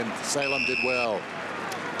dead end. Salem did well.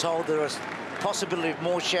 Told there is possibility of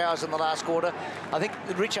more showers in the last quarter. I think,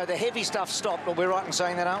 Richo, the heavy stuff stopped, but we're right in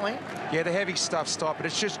saying that, aren't we? Yeah, the heavy stuff stopped, but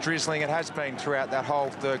it's just drizzling. It has been throughout that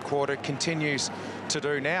whole third quarter. It continues to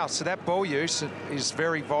do now. So that ball use is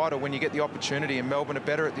very vital when you get the opportunity, and Melbourne are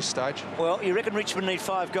better at this stage. Well, you reckon Richmond need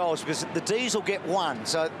 5 goals because the D's will get 1.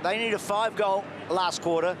 So they need a 5-goal last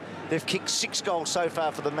quarter. They've kicked 6 goals so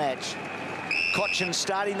far for the match. Cotchin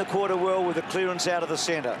starting the quarter well with a clearance out of the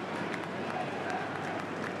centre.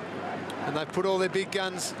 And they've put all their big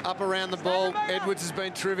guns up around the ball. Edwards has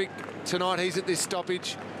been terrific tonight. He's at this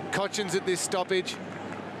stoppage. Cotchin's at this stoppage.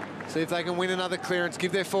 See if they can win another clearance.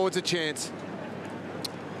 Give their forwards a chance.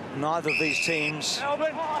 Neither of these teams.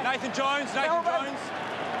 Melbourne, Nathan Jones.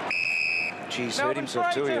 Geez, hurt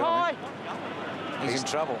himself too here. He's in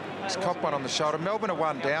trouble. He's copped one on the shoulder. Melbourne are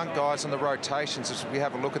one down, guys, on the rotations as we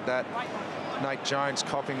have a look at that. Nate Jones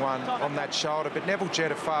copping one on that shoulder, but Neville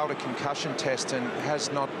Jetta failed a concussion test and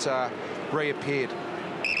has not reappeared.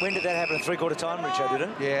 When did that happen? At three-quarter time, Richard, did it?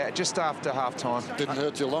 Yeah, just after half-time. Didn't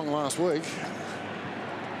hurt you long last week.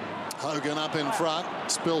 Hogan up in front,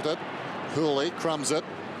 spilt it. Hooley crumbs it.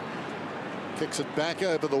 Kicks it back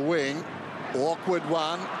over the wing. Awkward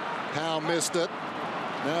one. Howe missed it.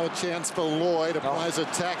 Now a chance for Lloyd. Applies a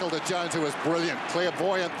tackle to Jones, who was brilliant,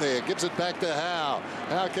 clairvoyant there. Gives it back to Howe.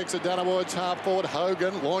 Howe kicks it down towards half forward.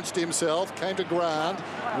 Hogan launched himself, came to ground.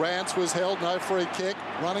 Rance was held, no free kick.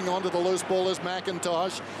 Running onto the loose ball is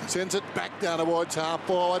McIntosh. Sends it back down towards half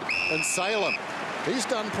forward. And Salem, he's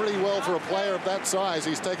done pretty well for a player of that size.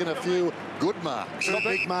 He's taken a few good marks.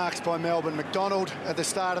 Big marks by Melbourne. McDonald at the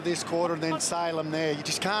start of this quarter and then Salem there. You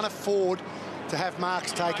just can't afford to have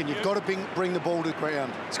marks taken. You've got to bring the ball to the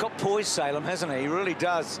ground. He's got poise, Salem, hasn't he? He really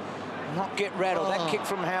does. Not get rattled. That kick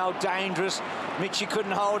from Howe, dangerous. Mitchie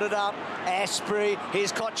couldn't hold it up. Asprey,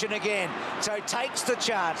 here's Cochin again. So takes the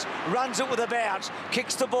chance, runs it with a bounce,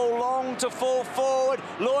 kicks the ball long to fall forward.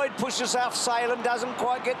 Lloyd pushes off Salem, doesn't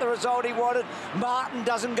quite get the result he wanted. Martin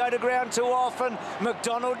doesn't go to ground too often.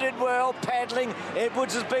 McDonald did well, paddling.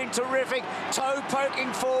 Edwards has been terrific. Toe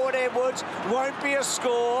poking forward, Edwards. Won't be a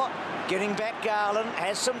score. Getting back Garland,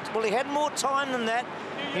 has some, well, he had more time than that.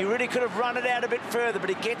 He really could have run it out a bit further, but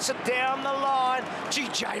he gets it down the line. Gee,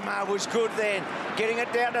 Jamar was good then. Getting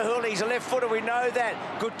it down to Hull. He's a left footer, we know that.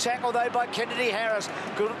 Good tackle, though, by Kennedy Harris.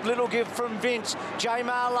 Good little give from Vince.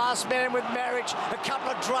 Jamar last man with Marriage. A couple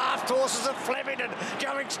of draft horses at Flemington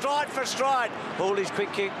going stride for stride. Hawley's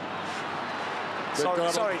quick kick.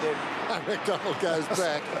 Sorry, Dave. McDonald goes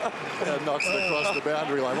back and knocks it across the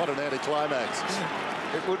boundary line. What an anticlimax.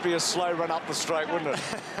 It would be a slow run up the straight, wouldn't it?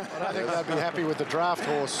 I don't think they'd be happy with the draft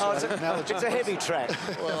horse. Oh, it's a heavy track.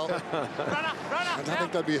 Well, I don't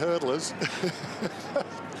think they'd be hurdlers.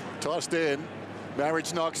 Tossed in.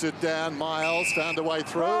 Marriage knocks it down. Miles found a way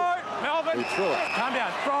through. Melbourne. He threw it. Calm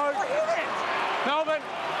down. Throw. Melbourne.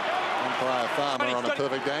 Umpire Farmer on a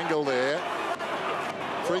perfect angle there.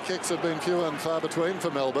 Free kicks have been few and far between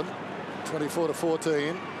for Melbourne.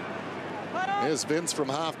 24-14. Here's Vince from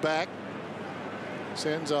half back.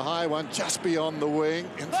 Sends a high one just beyond the wing.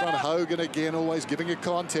 In front, Hogan again, always giving a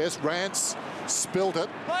contest. Rance spilt it.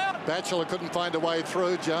 Batchelor couldn't find a way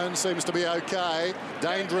through. Jones seems to be okay.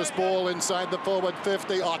 Dangerous ball inside the forward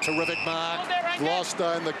 50. Oh, terrific mark.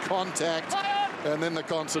 Glostone, the contact, and then the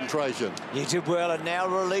concentration. He did well, and now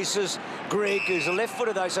releases Greg, who's a left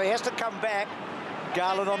footer, though, so he has to come back.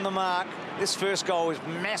 Garland on the mark. This first goal is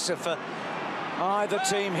massive for either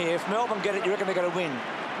team here. If Melbourne get it, you reckon they're going to win?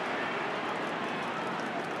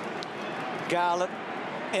 Garland,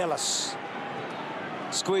 Ellis,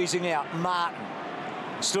 squeezing out. Martin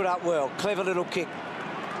stood up well. Clever little kick.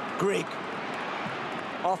 Greg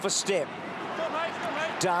off a step.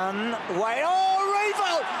 Dunn, wait. Oh,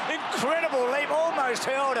 Revolt! Incredible leap. Almost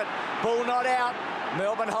held it. Ball not out.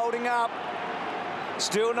 Melbourne holding up.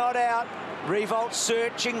 Still not out. Revolt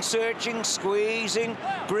searching, squeezing.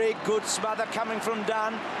 Greg, good smother coming from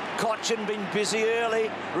Dunn. Cochin been busy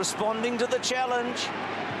early, responding to the challenge.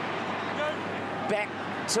 Back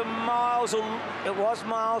to Miles, it was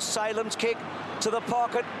Miles. Salem's kick to the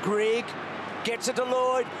pocket. Greg gets it to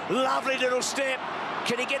Lloyd. Lovely little step.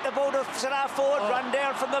 Can he get the ball to Salah forward? Run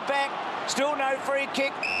down from the back. Still no free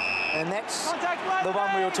kick. And that's the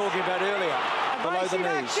one we were talking about earlier. Below the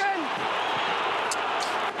knees.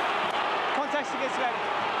 Contact against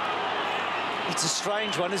that. It's a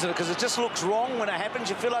strange one, isn't it? Because it just looks wrong when it happens.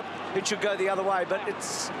 You feel like it should go the other way, but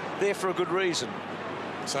it's there for a good reason.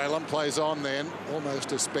 Salem plays on then.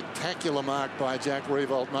 Almost a spectacular mark by Jack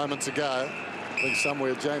Revolt moments ago. I think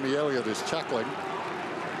somewhere Jamie Elliott is chuckling.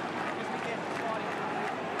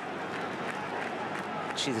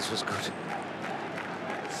 Gee, this was good.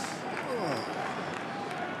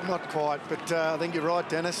 Oh, not quite, but I think you're right,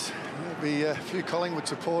 Dennis. There'll be a few Collingwood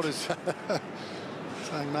supporters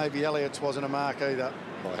saying maybe Elliott's wasn't a mark either.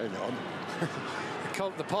 Oh, hang on.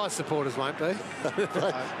 The Pies supporters won't be.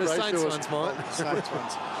 The Saints ones might. Saints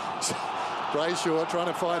ones. Brayshaw trying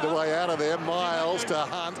to find a way out of there. Miles to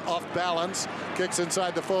Hunt, off balance. Kicks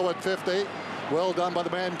inside the forward 50. Well done by the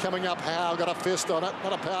man coming up. Howe got a fist on it.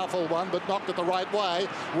 Not a powerful one, but knocked it the right way.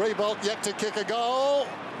 Revolt yet to kick a goal.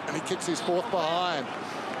 And he kicks his fourth behind.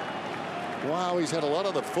 Wow, he's had a lot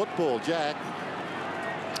of the football, Jack.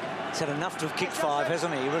 He's had enough to have kicked 5,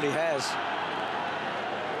 hasn't he? He really has.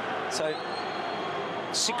 So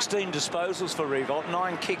 16 disposals for Revolt,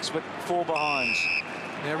 9 kicks, but 4 behinds.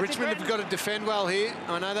 Now, Richmond have got to defend well here.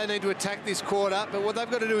 I know they need to attack this quarter, but what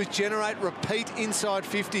they've got to do is generate repeat inside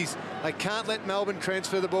 50s. They can't let Melbourne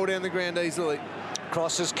transfer the ball down the ground easily.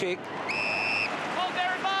 Crosses kick. Hold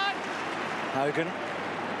there, Ivan. Hogan.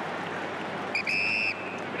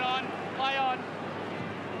 Get on. Play on.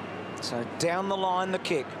 So down the line, the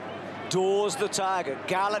kick. Dawes the target.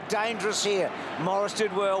 Garlett dangerous here. Morris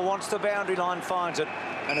did well, wants the boundary line, finds it,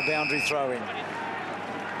 and a boundary throw in.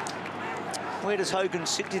 Where does Hogan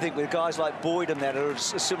sit, do you think, with guys like Boyd and that are a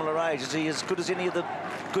similar age? Is he as good as any of the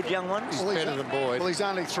good young ones. He's better than Boyd. Well, he's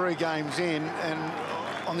only 3 games in,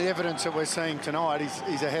 and on the evidence that we're seeing tonight,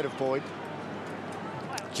 he's ahead of Boyd.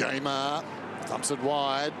 Jamar thumps it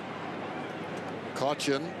wide.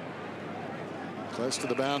 Cochin close to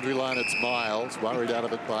the boundary line. It's Miles, worried out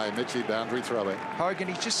of it by Mitchie, boundary throwing. Hogan,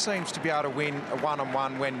 he just seems to be able to win a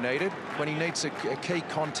one-on-one when needed. When he needs a key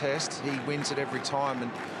contest, he wins it every time.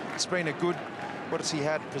 And it's been a good, what has he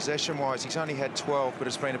had possession-wise? He's only had 12, but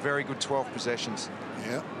it's been a very good 12 possessions.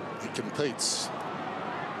 Yeah, he competes.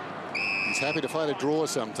 He's happy to fight a draw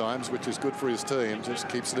sometimes, which is good for his team. Just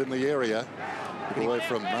keeps it in the area. The boy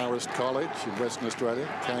from Marist College in Western Australia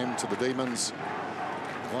came to the Demons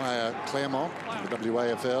via Claremont in the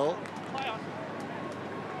WAFL.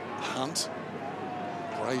 Hunt.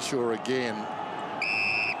 Brayshaw again.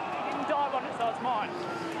 Didn't dive on it, so it's mine.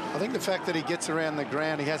 I think the fact that he gets around the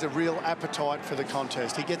ground, he has a real appetite for the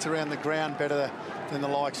contest. He gets around the ground better than the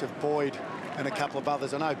likes of Boyd and a couple of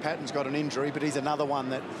others. I know Patton's got an injury, but he's another one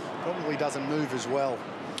that probably doesn't move as well.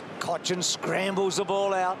 Cochin scrambles the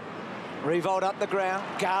ball out. Revolt up the ground.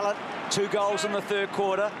 Garlett, 2 goals in the 3rd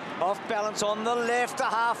quarter. Off balance on the left, a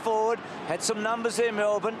half forward. Had some numbers there,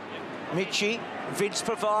 Melbourne. Mitchie, Vince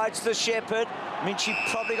provides the shepherd. Mitchie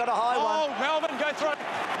probably got a high one. Oh, Melbourne, go through.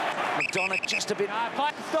 McDonough just a bit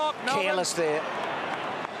Play stock, Melbourne. careless there.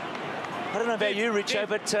 I don't know about you, Richo,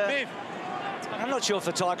 but I'm not sure if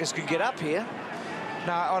the Tigers could get up here.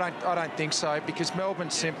 No, I don't think so, because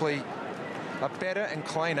Melbourne simply are better and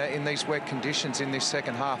cleaner in these wet conditions in this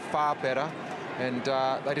second half, far better, and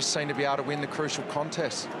they just seem to be able to win the crucial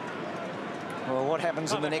contest. Well, what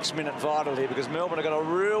happens in the next minute vital here, because Melbourne have got a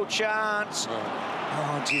real chance.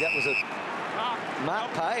 Oh, gee, that was a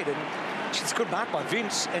mark paid, and it's a good mark by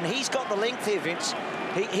Vince, and he's got the length here, Vince.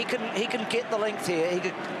 He can get the length here.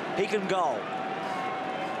 He can goal.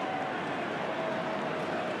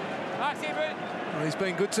 Well, he's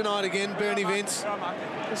been good tonight again, Bernie Vince.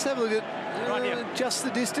 Let's have a look at just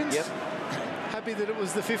the distance. Yep. Happy that it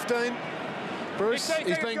was the 15. Bruce,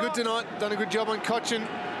 he's been good tonight. Done a good job on Cochin.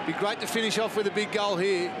 Be great to finish off with a big goal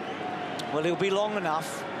here. Well, he'll be long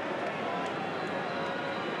enough.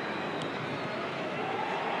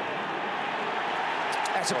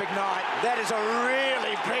 That's a big night. That is a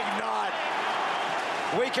really big night.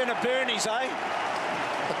 Weekend of Bernie's, eh?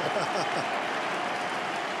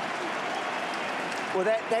 Well,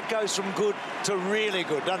 that goes from good to really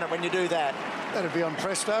good, doesn't it, when you do that? That'd be on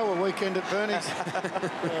Presto, a weekend at Bernie's.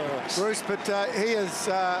 Bruce, but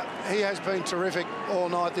he has been terrific all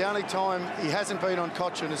night. The only time he hasn't been on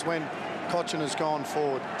Cochin is when Cochin has gone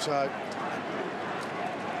forward. So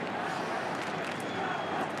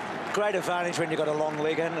great advantage when you've got a long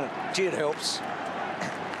leg in, and gee, it helps.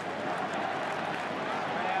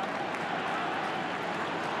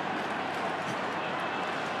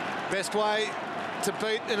 Best way to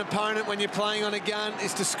beat an opponent when you're playing on a gun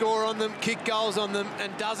is to score on them, kick goals on them,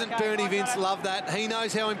 and doesn't Bernie Vince love that? He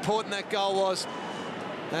knows how important that goal was.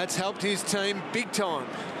 That's helped his team big time.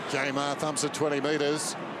 Jamar thumps at 20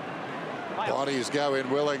 metres. Bodies go in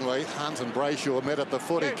willingly. Hunt and Brayshaw met at the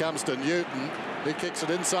foot. He comes to Newton. He kicks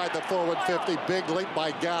it inside the forward 50. Big leap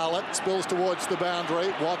by Garlett. Spills towards the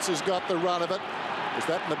boundary. Watts has got the run of it. Is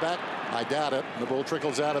that in the back? I doubt it. The ball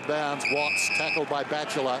trickles out of bounds. Watts tackled by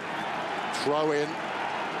Batchelor. Throw in,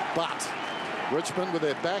 but Richmond with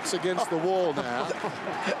their backs against the wall now.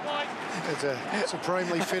 it's a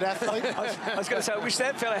supremely fit athlete. I was going to say, I wish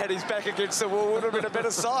that fella had his back against the wall. Would have been a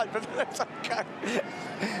better sight, but that's okay.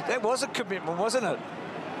 That was a commitment, wasn't it?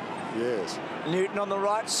 Yes. Newton on the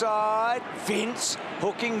right side. Vince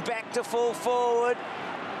hooking back to full forward.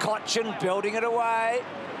 Cochin building it away.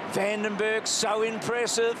 Vandenberg so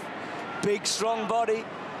impressive. Big, strong body.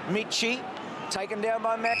 Mitchie taken down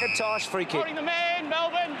by McIntosh. Free kick. Holding the man,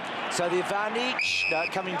 Melbourne. So the advantage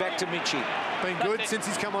coming back to Mitchie. Been good since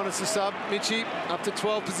he's come on as a sub. Mitchie up to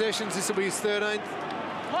 12 possessions. This will be his 13th.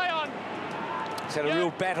 Play on. He's had a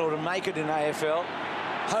real battle to make it in AFL.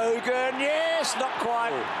 Hogan, yes, not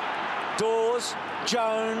quite. Dawes,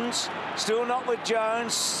 Jones, still not with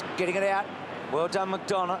Jones. Getting it out. Well done,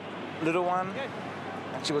 McDonough. Little one.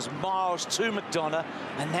 Actually, was Miles to McDonough,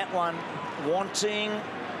 and that one wanting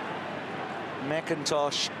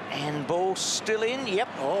McIntosh, and ball still in. Yep.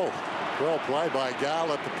 Oh, well played by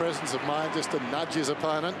Garlett. The presence of mind just to nudge his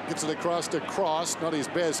opponent. Gets it across to Cross. Not his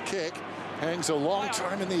best kick. Hangs a long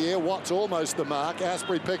time in the air. Watts almost the mark.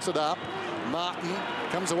 Asprey picks it up. Martin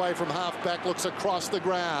comes away from half-back, looks across the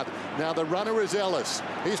ground. Now the runner is Ellis.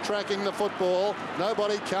 He's tracking the football.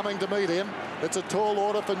 Nobody coming to meet him. It's a tall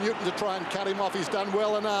order for Newton to try and cut him off. He's done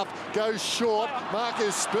well enough. Goes short. Mark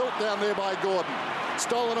is spilt down there by Gordon.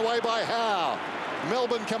 Stolen away by Howe.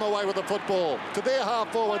 Melbourne come away with the football to their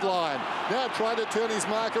half-forward line. Now trying to turn his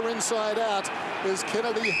marker inside out is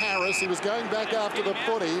Kennedy Harris. He was going back after the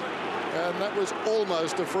footy, and that was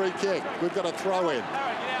almost a free kick. We've got a throw in.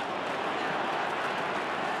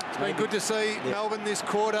 It's been good to see Melbourne this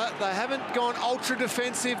quarter. They haven't gone ultra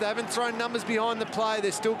defensive. They haven't thrown numbers behind the play.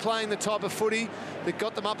 They're still playing the type of footy that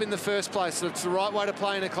got them up in the first place. So it's the right way to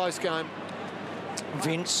play in a close game.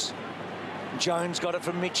 Vince. Jones got it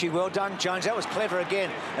from Mitchie. Well done, Jones. That was clever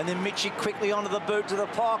again. And then Mitchie quickly onto the boot to the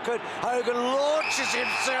pocket. Hogan launches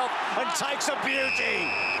himself and takes a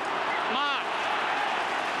beauty. Mark.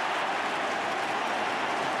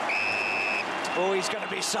 Oh, he's going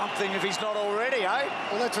to be something if he's not already, eh?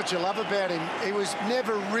 Well, that's what you love about him. He was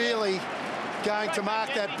never really going to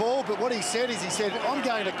mark that ball, but what he said is, he said, I'm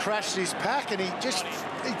going to crash this pack, and he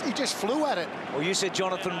just flew at it. Well, you said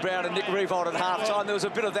Jonathan Brown and Nick Revolt at half-time. There was a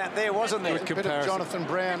bit of that there, wasn't there? A bit of Jonathan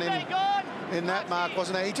Brown in that mark,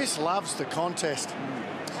 wasn't there? He just loves the contest.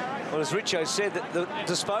 Well, as Richo said, that the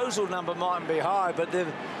disposal number mightn't be high, but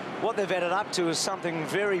what they've added up to is something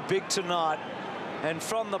very big tonight. And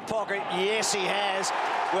from the pocket, yes, he has.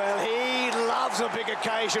 Well, he loves a big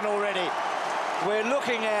occasion already. We're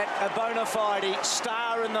looking at a bona fide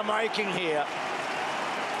star in the making here.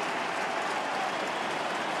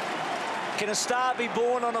 Can a star be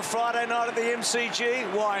born on a Friday night at the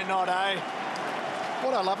MCG? Why not, eh?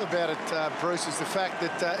 What I love about it, Bruce, is the fact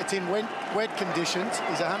that it's in wet conditions.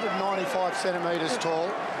 He's 195 centimetres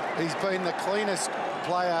tall. He's been the cleanest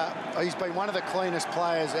player. He's been one of the cleanest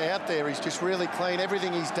players out there. He's just really clean.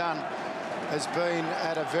 Everything he's done has been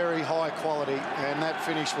at a very high quality, and that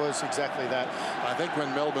finish was exactly that. I think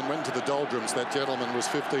when Melbourne went to the doldrums, that gentleman was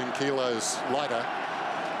 15 kilos lighter.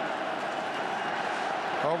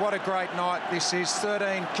 Oh, what a great night this is.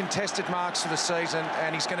 13 contested marks for the season,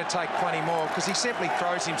 and he's going to take plenty more because he simply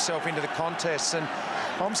throws himself into the contests. And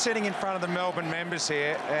I'm sitting in front of the Melbourne members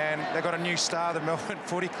here, and they've got a new star, the Melbourne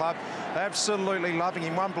Footy Club. They're absolutely loving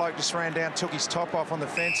him. One bloke just ran down, took his top off on the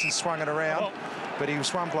fence and swung it around. But he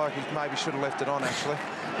was one bloke who maybe should have left it on, actually.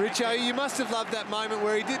 Richo, you must have loved that moment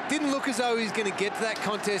where he didn't look as though he was going to get to that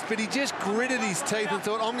contest, but he just gritted his teeth and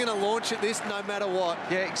thought, I'm going to launch at this no matter what.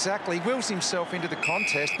 Yeah, exactly. He wills himself into the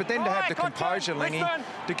contest, but then to have the composure, Lingy,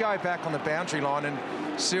 to go back on the boundary line and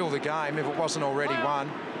seal the game if it wasn't already won.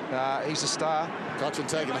 He's a star. Cochin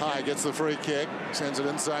taken high, gets the free kick, sends it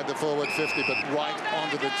inside the forward 50, but right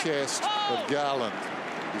onto the chest of Garland.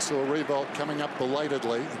 You saw Revolt coming up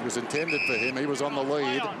belatedly. It was intended for him. He was on the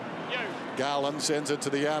lead. Garland sends it to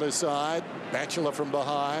the outer side. Batchelor from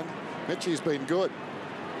behind. Mitchie's been good.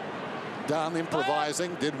 Dunn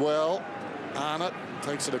improvising, did well. Arnott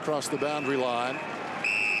takes it across the boundary line.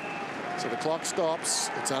 So the clock stops.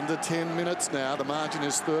 It's under 10 minutes now. The margin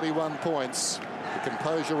is 31 points. The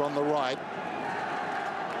composure on the right.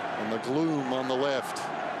 And the gloom on the left.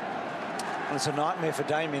 Well, it's a nightmare for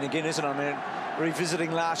Damien again, isn't it? I mean,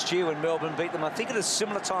 revisiting last year when Melbourne beat them, I think at a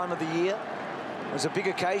similar time of the year. It was a big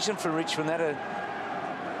occasion for Richmond. That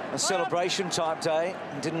a celebration type day.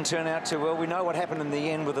 It didn't turn out too well. We know what happened in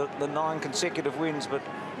the end with the 9 consecutive wins, but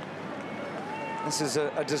this is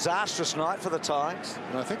a disastrous night for the Tigers.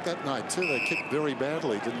 And I think that night too, they kicked very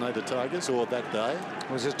badly, didn't they, the Tigers, or that day?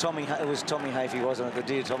 It was Tommy Hafey, wasn't it? The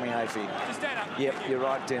dear Tommy Hafey. Yep, you're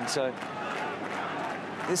right, Den. So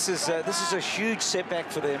this is a huge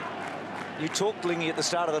setback for them. You talked, Lingy, at the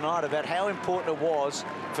start of the night about how important it was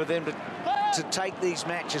for them to take these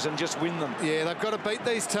matches and just win them. Yeah, they've got to beat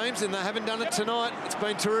these teams, and they haven't done it tonight. It's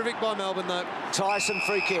been terrific by Melbourne, though. Tyson,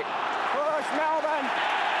 free kick. Push, Melbourne.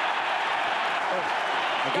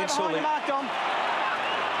 Against Go behind Hawley. your mark, Dom.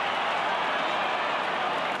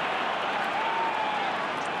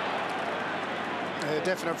 A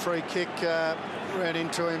definite free kick ran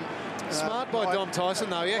into him. Smart by Dom Tyson,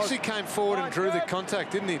 though. He actually came forward and drew the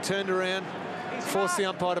contact, didn't he? Turned around, forced the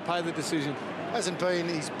umpire to pay the decision. Hasn't been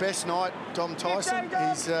his best night, Dom Tyson.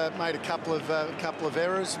 He's made a couple of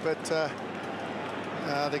errors, but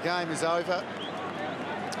the game is over.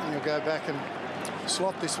 And he'll go back and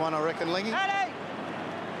slot this one, I reckon, Lingy.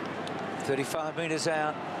 35 metres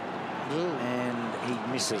out. And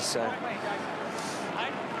he misses. So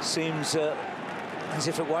seems as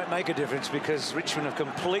if it won't make a difference because Richmond have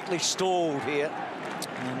completely stalled here.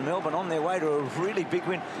 And Melbourne on their way to a really big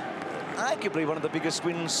win. Arguably one of the biggest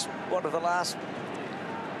wins, of the last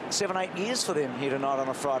 7-8 years for them here tonight on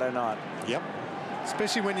a Friday night. Yep.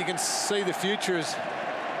 Especially when you can see the future as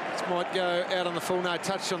might go out on the full no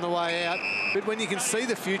touch on the way out. But when you can see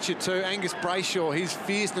the future too, Angus Brayshaw, his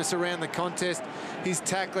fierceness around the contest, his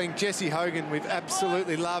tackling, Jesse Hogan, we've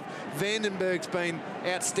absolutely loved. Vandenberg's been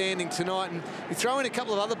outstanding tonight. And you throw in a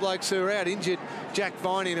couple of other blokes who are out injured, Jack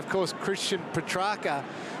Viney and, of course, Christian Petrarca.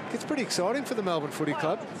 It's pretty exciting for the Melbourne Footy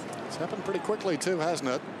Club. It's happened pretty quickly too, hasn't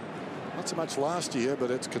it? Not so much last year,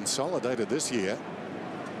 but it's consolidated this year.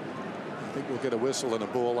 I think we'll get a whistle and a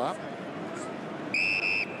ball up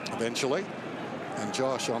eventually. And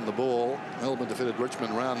Josh on the ball. Melbourne defeated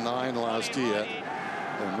Richmond round 9 last year,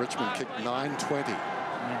 and Richmond kicked 9-20.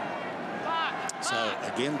 So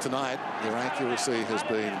again tonight, their accuracy has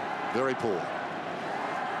been very poor.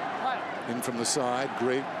 In from the side,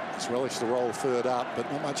 Grigg has relished the roll third up, but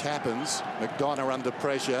not much happens. McDonough under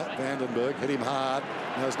pressure. Vandenberg hit him hard.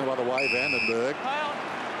 There's no other way, Vandenberg.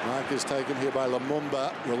 Mark is taken here by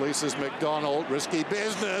Lumumba. Releases McDonald. Risky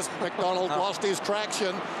business. McDonald lost his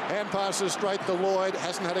traction. Hand passes straight to Lloyd.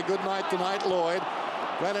 Hasn't had a good night tonight, Lloyd.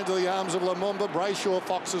 Ran into the arms of Lumumba. Brayshaw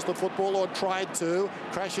foxes the football, or tried to.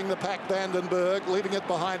 Crashing the pack, Vandenberg. Leaving it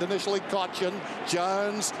behind initially, Cotchin.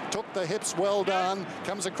 Jones took the hips, well done.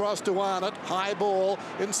 Comes across to Arnott. High ball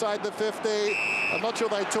inside the 50. I'm not sure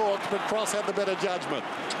they talked, but Cross had the better judgment.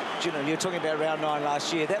 You know, you're talking about round 9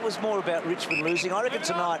 last year. That was more about Richmond losing. I reckon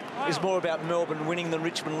tonight is more about Melbourne winning than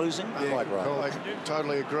Richmond losing. Yeah, quite right. I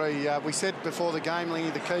totally agree. We said before the game,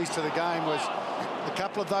 Lingy, the keys to the game was a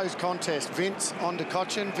couple of those contests. Vince onto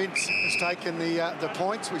Cotchin. Vince has taken the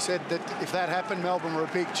points. We said that if that happened, Melbourne were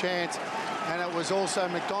a big chance. And it was also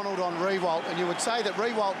McDonald on Riewoldt. And you would say that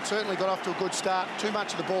Riewoldt certainly got off to a good start. Too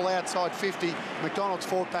much of the ball outside 50. McDonald's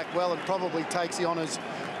fought back well and probably takes the honours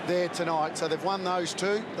there tonight. So they've won those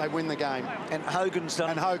two, they win the game. And Hogan's done.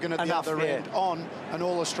 And Hogan at enough, the other end on an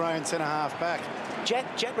All-Australian centre-half back.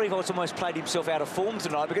 Jack Riewoldt's almost played himself out of form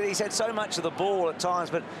tonight because he's had so much of the ball at times,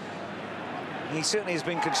 but he certainly has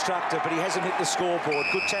been constructive, but he hasn't hit the scoreboard.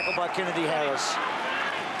 Good tackle by Kennedy Harris.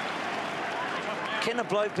 Can a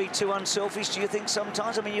bloke be too unselfish, do you think,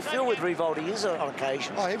 sometimes? I mean, you feel with Riewoldt he is on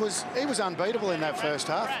occasion. Oh, he was unbeatable in that first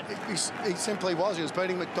half. He simply was. He was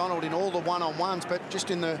beating McDonald in all the one-on-ones, but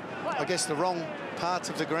just in the, I guess, the wrong parts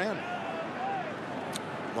of the ground.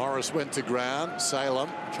 Morris went to ground.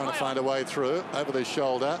 Salem trying to find a way through. Over the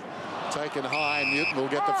shoulder. Taken high. Newton will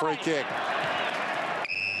get the free kick.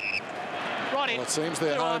 Well, it seems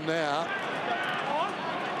they're home now.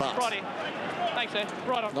 But thanks, sir.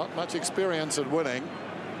 Right on. Not much experience at winning.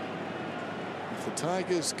 If the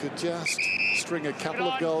Tigers could just string a couple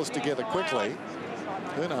of goals together quickly,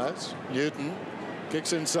 who knows? Newton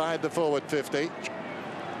kicks inside the forward 50.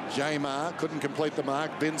 Jamar couldn't complete the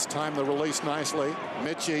mark. Vince timed the release nicely.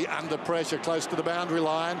 Mitchie under pressure close to the boundary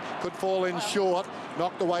line. Could fall in short.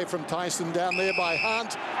 Knocked away from Tyson down there by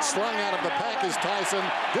Hunt. Slung out of the pack is Tyson.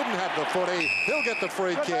 Didn't have the footy. He'll get the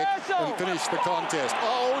free kick and finish the contest.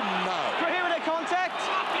 Oh, no. Prohibited contact.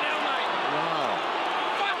 Wow.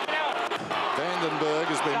 Vandenberg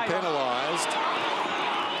has been penalised.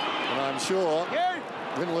 And I'm sure,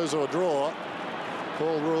 win, lose or draw,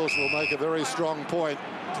 Paul Rules will make a very strong point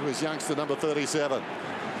to his youngster, number 37.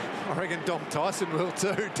 I reckon Dom Tyson will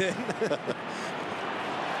too, Den.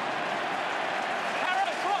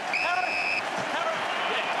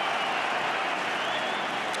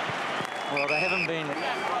 Well, they haven't been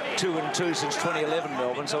 2-2 since 2011,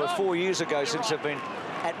 Melbourne, so it was 4 years ago since they've been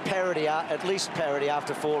at parity, at least parity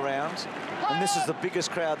after 4 rounds. And this is the biggest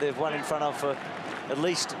crowd they've won in front of for at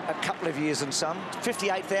least a couple of years and some.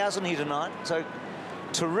 58,000 here tonight, so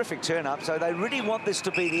terrific turn up. So they really want this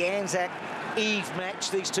to be the Anzac Eve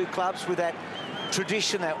match, these two clubs, with that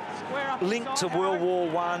tradition, that link to World War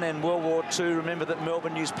I and World War II. Remember that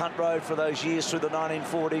Melbourne used Punt Road for those years through the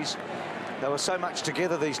 1940s. They were so much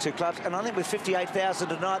together, these two clubs, and I think with 58,000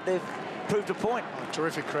 tonight, they've proved a point. Oh,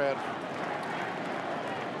 terrific crowd.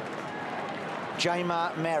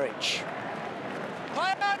 Jamar Marriage.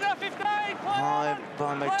 High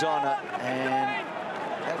by McDonough, and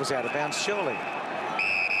that was out of bounds, surely.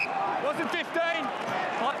 Wasn't 15.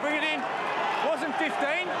 Might bring it in. Wasn't 15.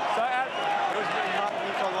 So out. It was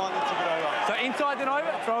inside line, then took it over. So inside then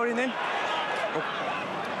over, throw it in then. Well,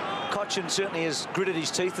 Cotchin certainly has gritted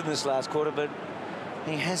his teeth in this last quarter, but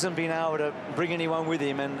he hasn't been able to bring anyone with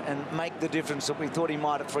him and make the difference that we thought he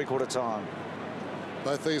might at three-quarter time.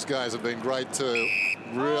 Both these guys have been great too.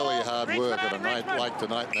 Really hard work on a night like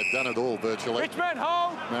tonight, and they've done it all virtually. Richmond,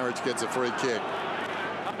 hold. Marriage gets a free kick.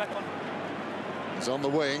 Come back on. He's on the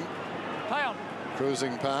wing. Play on.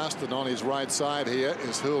 Cruising past, and on his right side here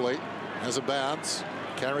is Hooley. Has a bounce.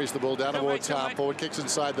 Carries the ball down towards half forward, kicks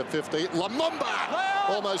inside the 50. Lumumba!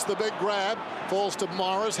 Almost the big grab. Falls to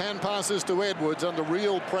Morris. Hand passes to Edwards under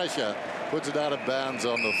real pressure. Puts it out of bounds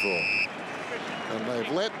on the full. And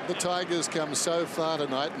they've let the Tigers come so far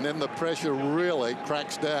tonight, and then the pressure really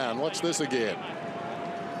cracks down. Watch this again.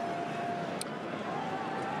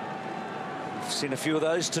 We've seen a few of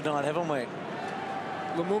those tonight, haven't we?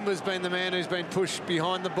 Lumumba's been the man who's been pushed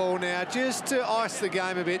behind the ball now, just to ice the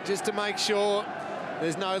game a bit, just to make sure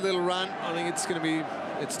there's no little run. I think it's going to be,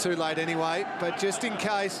 it's too late anyway, but just in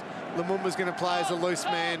case Lumumba's going to play as a loose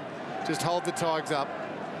man, just hold the Tigers up.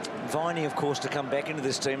 Viney, of course, to come back into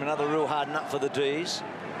this team. Another real hard nut for the D's.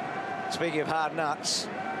 Speaking of hard nuts,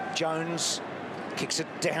 Jones kicks it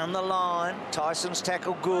down the line. Tyson's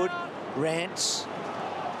tackle good. Rance.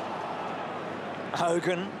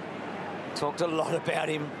 Hogan. Talked a lot about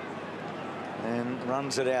him and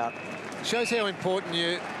runs it out. Shows how important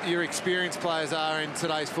your experienced players are in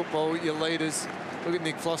today's football, your leaders. Look at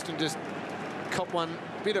Nick Floston, just cop one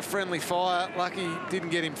bit of friendly fire. Lucky didn't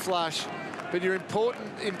get him flush. But you're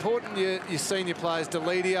important your senior players,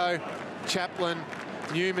 Deledio, Chaplin,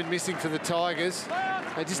 Newman missing for the Tigers.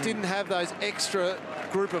 They just didn't have those extra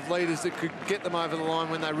group of leaders that could get them over the line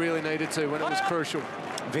when they really needed to, when it was crucial.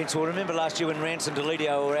 Vince, well, remember last year when Rance and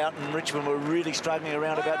Deledio were out and Richmond were really struggling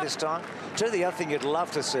around about this time? So the other thing you'd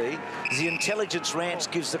love to see is the intelligence Rance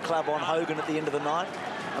gives the club on Hogan at the end of the night.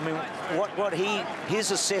 I mean,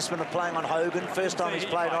 his assessment of playing on Hogan, first time he's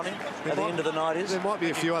played on him at the end of the night is? There might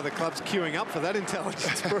be a few other clubs queuing up for that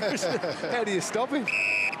intelligence, Bruce. How do you stop him?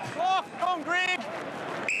 Off, come on, Greg.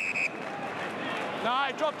 No,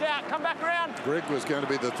 he dropped out. Come back around. Greg was going to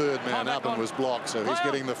be the third man up and was blocked, so he's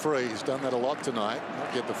getting the free. He's done that a lot tonight.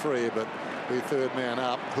 Not get the free, but be third man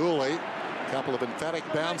up. Hooley, a couple of emphatic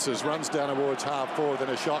bounces, runs down towards half forward, then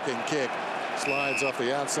a shocking kick. Slides off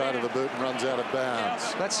the outside of the boot and runs out of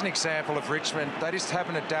bounds. That's an example of Richmond. They just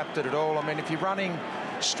haven't adapted at all. I mean, if you're running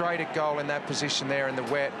straight at goal in that position there in the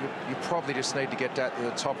wet, you probably just need to get that to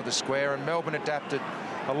the top of the square. And Melbourne adapted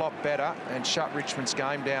a lot better and shut Richmond's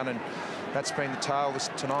game down, and that's been the tale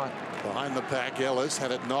tonight. Behind the pack, Ellis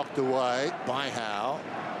had it knocked away by Howe.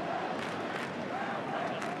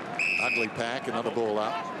 Ugly pack, another ball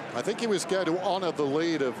up. I think he was going to honour the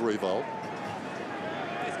lead of Revolt.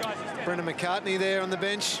 Brendan McCartney there on the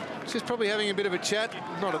bench, just probably having a bit of a chat.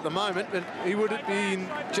 Not at the moment, but he would be in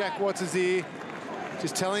Jack Watts' ear,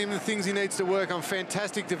 just telling him the things he needs to work on.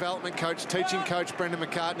 Fantastic development coach, teaching coach Brendan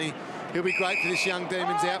McCartney. He'll be great for this young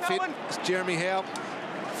Demons outfit. It's Jeremy Howe.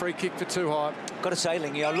 Free kick for too high. Got to say,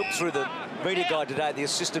 Lingy, I looked through the media guide today, the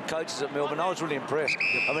assistant coaches at Melbourne. I was really impressed.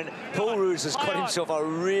 I mean, Paul Roos has got himself a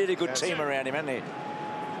really good team around him, hasn't he?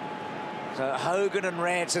 So Hogan and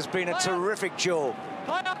Rance has been a terrific duel.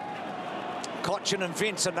 Cochin and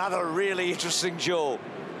Vince, another really interesting duel.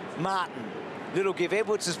 Martin, little give.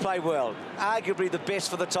 Edwards has played well. Arguably the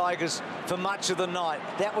best for the Tigers for much of the night.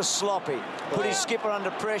 That was sloppy. Put his skipper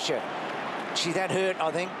under pressure. Gee, that hurt,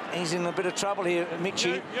 I think. He's in a bit of trouble here,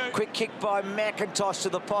 Mitchie. Quick kick by McIntosh to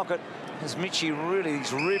the pocket. As Mitchie really,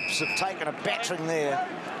 his ribs have taken a battering there.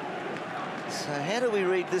 So how do we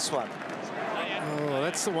read this one? Oh,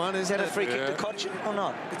 that's the one, isn't it? Is that a free kick to Cochin or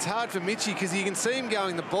not? It's hard for Mitchie because you can see him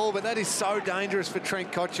going the ball, but that is so dangerous for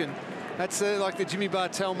Trent Cochin. That's like the Jimmy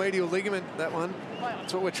Bartel medial ligament, that one.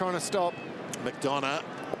 That's what we're trying to stop. McDonough,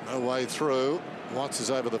 no way through. Watts is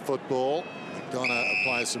over the football. McDonough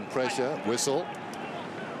applies some pressure, whistle.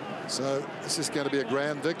 So this is going to be a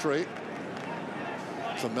grand victory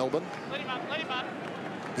for Melbourne.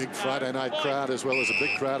 Big Friday night crowd as well as a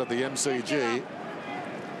big crowd at the MCG.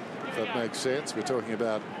 If that makes sense. We're talking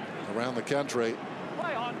about around the country.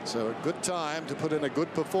 So a good time to put in a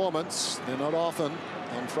good performance. They're not often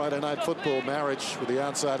on Friday night football. Marriage with the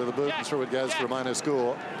outside of the boot and through it goes for a minor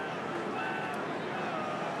score.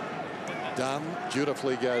 Dunn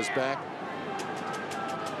dutifully goes back.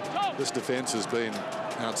 This defence has been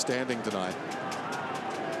outstanding tonight.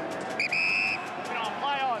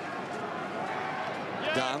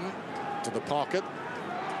 Dunn to the pocket.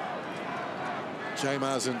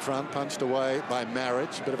 Jamar's in front, punched away by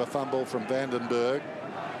Marriage. Bit of a fumble from Vandenberg.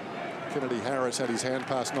 Kennedy Harris had his hand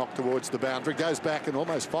pass knocked towards the boundary. Goes back and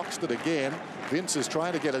almost foxed it again. Vince is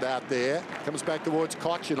trying to get it out there. Comes back towards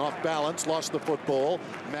Cochin, off balance. Lost the football.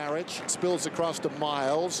 Marriage spills across to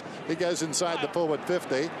Miles. He goes inside the forward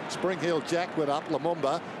 50. Spring Hill Jack went up.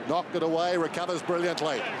 Lumumba knocked it away. Recovers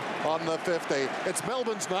brilliantly on the 50. It's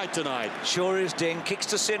Melbourne's night tonight. Sure is, Ding. Kicks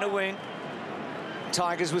to centre wing.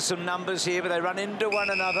 Tigers with some numbers here, but they run into one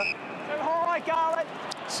another. Hi, Garlett.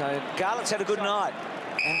 So Garlett's had a good night.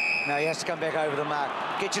 And now he has to come back over the mark.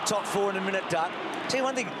 Get your top four in a minute, Duck. Tell you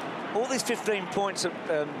one thing, all these 15 points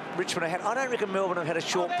that Richmond have had, I don't reckon Melbourne have had a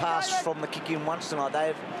short pass from the kick-in once tonight.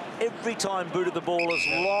 They've every time booted the ball as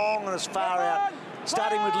long and as far out,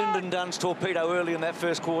 starting with Lyndon Dunn's torpedo early in that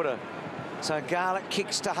first quarter. So Garlick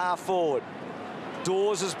kicks to half forward.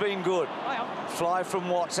 Dawes has been good. Fly from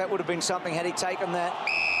Watts, that would have been something had he taken that.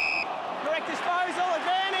 Correct disposal,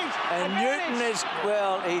 advantage. And Newton is,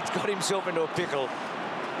 well, he's got himself into a pickle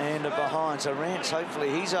and behind. So Rance, hopefully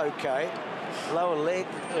he's okay. Lower leg,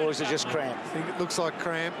 or is it just cramp? I think it looks like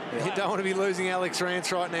cramp. Yeah. You don't want to be losing Alex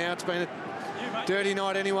Rance right now. It's been a dirty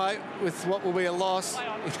night anyway, with what will be a loss.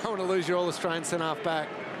 You don't want to lose your All-Australian centre-half back.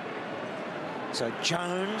 So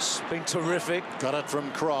Jones, been terrific. Got it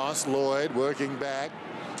from Cross. Lloyd working back.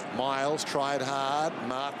 Miles tried hard.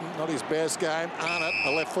 Martin, not his best game. Arnott,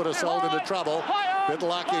 a left footer sold into trouble. Bit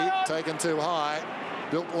lucky, taken too high.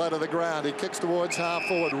 Built low to the ground. He kicks towards half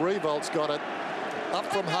forward. Revolt's got it. Up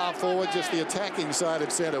from half forward, just the attacking side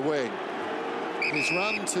of centre wing. He's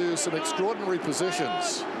run to some extraordinary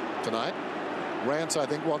positions tonight. Rance, I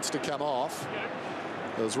think, wants to come off.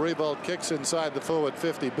 As Revolt kicks inside the forward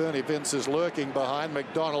 50, Bernie Vince is lurking behind.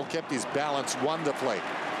 McDonald kept his balance wonderfully.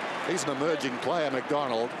 He's an emerging player,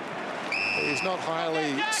 McDonald. He's not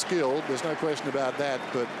highly skilled, there's no question about that,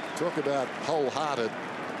 but talk about wholehearted.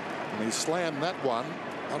 And he slammed that one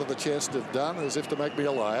onto the chest of Dunn as if to make me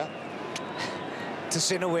a liar. To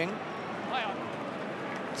centre wing.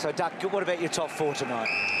 So, Duck, what about your top four tonight?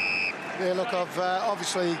 Yeah, look,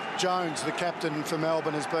 obviously Jones, the captain for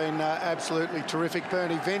Melbourne, has been absolutely terrific.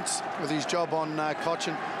 Bernie Vince with his job on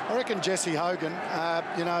Cochin. I reckon Jesse Hogan,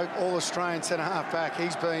 you know, all-Australian centre-half back,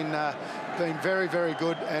 he's been very, very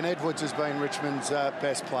good, and Edwards has been Richmond's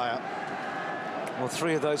best player. Well,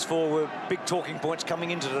 three of those four were big talking points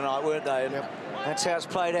coming into tonight, weren't they? And that's how it's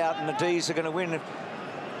played out, and the D's are going to win.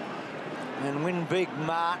 And win big.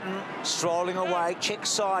 Martin strolling away, check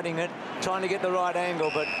siding it, trying to get the right angle,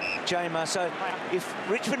 but Jamer. So if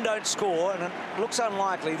Richmond don't score, and it looks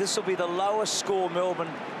unlikely, this will be the lowest score Melbourne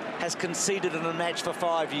has conceded in a match for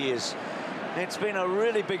 5 years. It's been a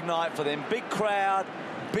really big night for them. Big crowd,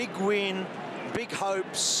 big win, big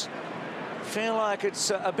hopes. Feel like it's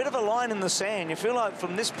a bit of a line in the sand. You feel like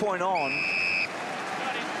from this point on,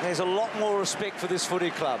 there's a lot more respect for this footy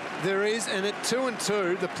club. There is, and at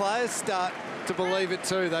 2-2, the players start to believe it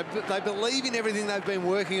too. They believe in everything they've been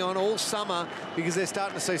working on all summer because they're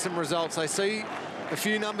starting to see some results. They see a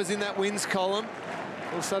few numbers in that wins column.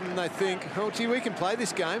 All of a sudden they think, oh, gee, we can play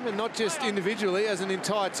this game, and not just individually, as an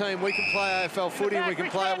entire team. We can play AFL footy and we can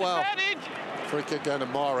play it well. Free kick going to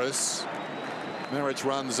Morris. Merich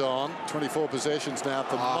runs on. 24 possessions now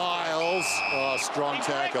for Miles. Oh, strong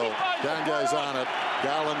tackle. Down goes Arnott.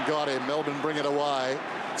 Garland got him. Melbourne bring it away.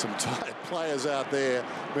 Some tight players out there.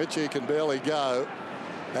 Mitchie can barely go.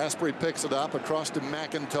 Asprey picks it up across to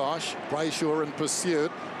McIntosh. Brayshaw in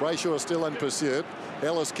pursuit. Brayshaw still in pursuit.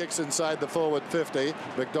 Ellis kicks inside the forward 50.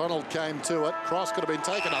 McDonald came to it. Cross could have been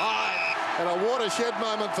taken high. And a watershed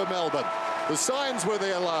moment for Melbourne. The signs were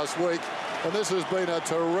there last week, and this has been a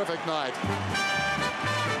terrific night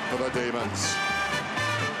for the Demons.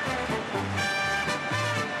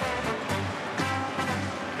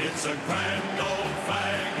 It's a grand old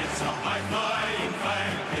flag, it's a high-flying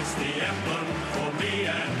flag, it's the emblem for me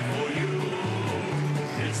and for you.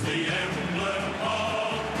 It's the emblem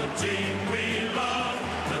of the team we love,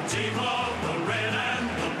 the team of the red and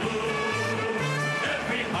the blue.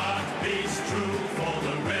 Every heart beats true for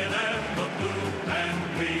the red and the blue, and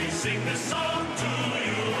we sing this song to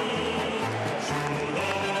you. Should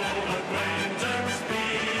old acquaintance be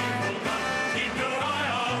forgot, keep your eye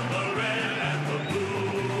on the red and the blue.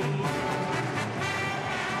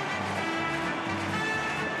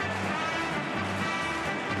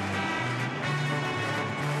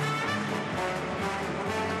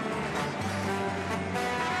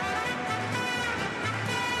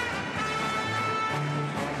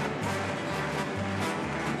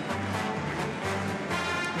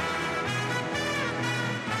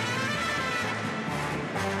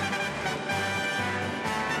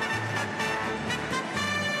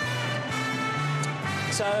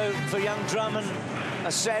 So for young Drummond,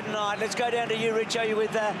 a sad night. Let's go down to you, Rich. Are you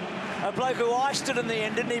with a bloke who iced it in the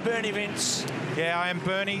end, didn't he, Bernie Vince? Yeah, I am,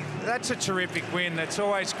 Bernie. That's a terrific win. It's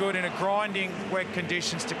always good in a grinding, wet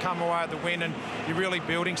conditions to come away with the win, and you're really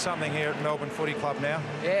building something here at Melbourne Footy Club now.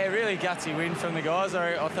 Yeah, really gutsy win from the guys.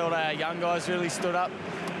 I thought our young guys really stood up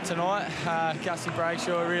tonight. Gussie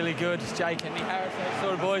Brayshaw, really good. Jake and Harris, those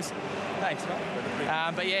sort of boys. Thanks,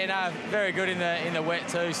 mate. But yeah, no, very good in the wet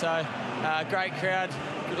too. So great crowd.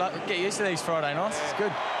 Good luck. Get used to these Friday nights. It's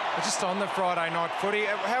good. Just on the Friday night footy,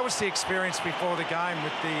 how was the experience before the game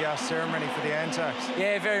with the ceremony for the Anzacs?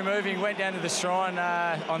 Yeah, very moving. Went down to the Shrine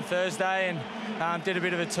on Thursday and did a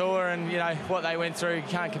bit of a tour, and, you know, what they went through, you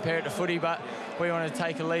can't compare it to footy, but we want to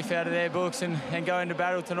take a leaf out of their books and go into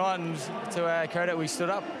battle tonight, and to our credit, we stood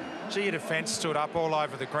up. Gee, your defence stood up all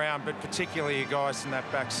over the ground, but particularly you guys in that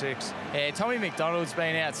back six. Yeah, Tommy McDonald's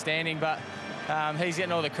been outstanding, but he's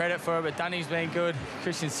getting all the credit for it, but Dunny's been good,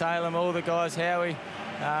 Christian Salem, all the guys, Howie,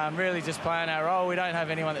 really just playing our role. We don't have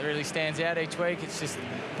anyone that really stands out each week. It's just,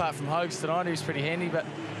 apart from Hogs tonight, who's pretty handy, but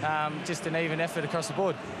just an even effort across the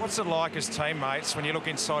board. What's it like as teammates when you look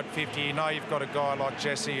inside 50, you know you've got a guy like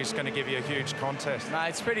Jesse who's going to give you a huge contest? No,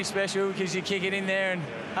 it's pretty special because you kick it in there and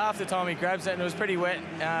half the time he grabs it, and it was pretty wet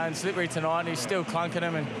and slippery tonight, and he's still clunking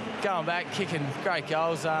them and going back, kicking great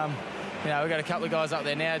goals. You know, we've got a couple of guys up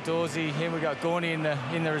there now, Dawsey, and we've got Gorney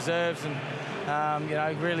in the reserves, and you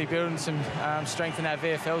know, really building some strength in our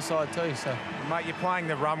VFL side too. So, mate, you're playing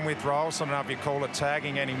the run with roles. I don't know if you call it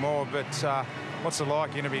tagging anymore, but what's it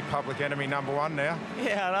like? You're going to be public enemy #1 now?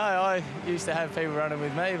 Yeah, I know. I used to have people running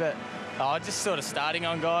with me, but just sort of starting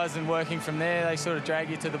on guys and working from there. They sort of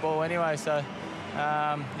drag you to the ball anyway. So,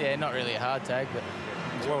 yeah, not really a hard tag, but.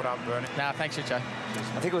 Well done, Bernie. Nah, thanks, Richo.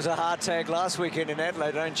 I think it was a hard tag last weekend in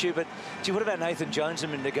Adelaide, don't you? But, gee, what about Nathan Jones a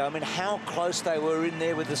minute ago? I mean, how close they were in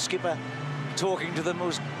there with the skipper talking to them.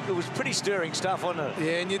 It was pretty stirring stuff, wasn't it?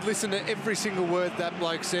 Yeah, and you'd listen to every single word that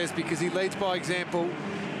bloke says because he leads by example.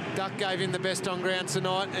 Duck gave him the best on ground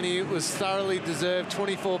tonight, and he was thoroughly deserved.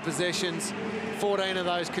 24 possessions, 14 of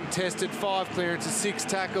those contested, 5 clearances, 6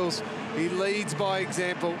 tackles. He leads by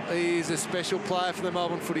example. He is a special player for the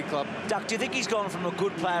Melbourne Footy Club. Duck, do you think he's gone from a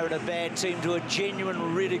good player in a bad team to a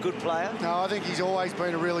genuine, really good player? No, I think he's always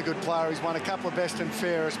been a really good player. He's won a couple of best and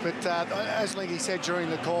fairest, but as Lingy said during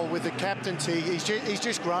the call, with the captaincy, he's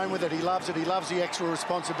just grown with it. He loves it. He loves the extra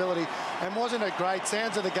responsibility. And wasn't it great?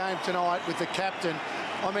 Sounds of the game tonight with the captain.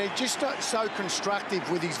 I mean, just so constructive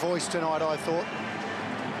with his voice tonight, I thought.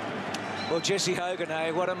 Well, Jesse Hogan,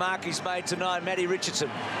 what a mark he's made tonight. Matty Richardson.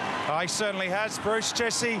 Oh, he certainly has, Bruce.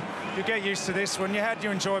 Jesse, you get used to this one. How do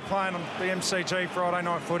you enjoy playing on the MCG Friday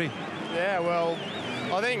night footy? Yeah, well,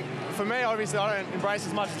 I think for me, obviously, I don't embrace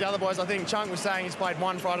as much as the other boys. I think Chunk was saying he's played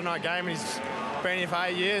one Friday night game and he's been here for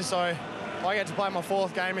 8 years, so I get to play my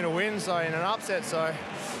 4th game in a win, so in an upset, so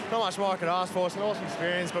not much more I could ask for. It's an awesome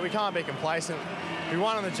experience, but we can't be complacent. We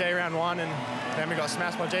won on the G round 1 and then we got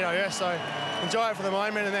smashed by GWS, so enjoy it for the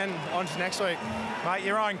moment and then on to next week. Mate,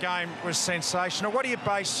 your own game was sensational. What do you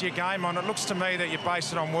base your game on? It looks to me that you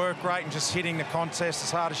base it on work rate and just hitting the contest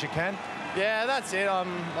as hard as you can. Yeah, that's it.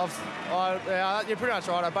 You're pretty much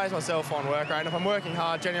right. I base myself on work rate. And if I'm working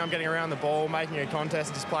hard, generally I'm getting around the ball, making a contest,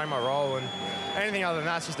 and just playing my role. And anything other than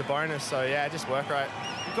that's just a bonus. So, yeah, just work rate.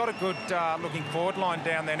 You've got a good looking forward line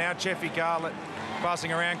down there now. Jeffy Garlett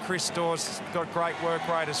buzzing around. Chris Dawes got great work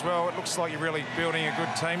rate as well. It looks like you're really building a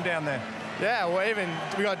good team down there. Yeah, well,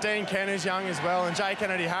 we got Dean Ken, who's young as well, and Jay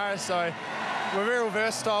Kennedy Harris. So we're very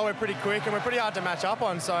versatile. We're pretty quick, and we're pretty hard to match up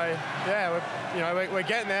on. So yeah, we're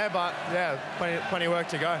getting there, but yeah, plenty of work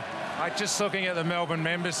to go. Mate, just looking at the Melbourne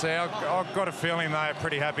members there, I've got a feeling they're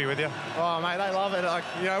pretty happy with you. Oh, mate, they love it. Like,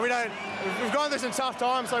 we've gone through some tough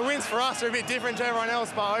times, so wins for us are a bit different to everyone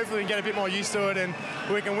else, but hopefully we can get a bit more used to it and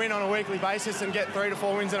we can win on a weekly basis and get 3 to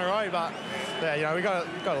 4 wins in a row. But yeah, we got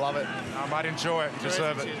to love it. Mate, enjoy it. You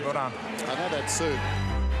deserve it. Well done. I know that suit.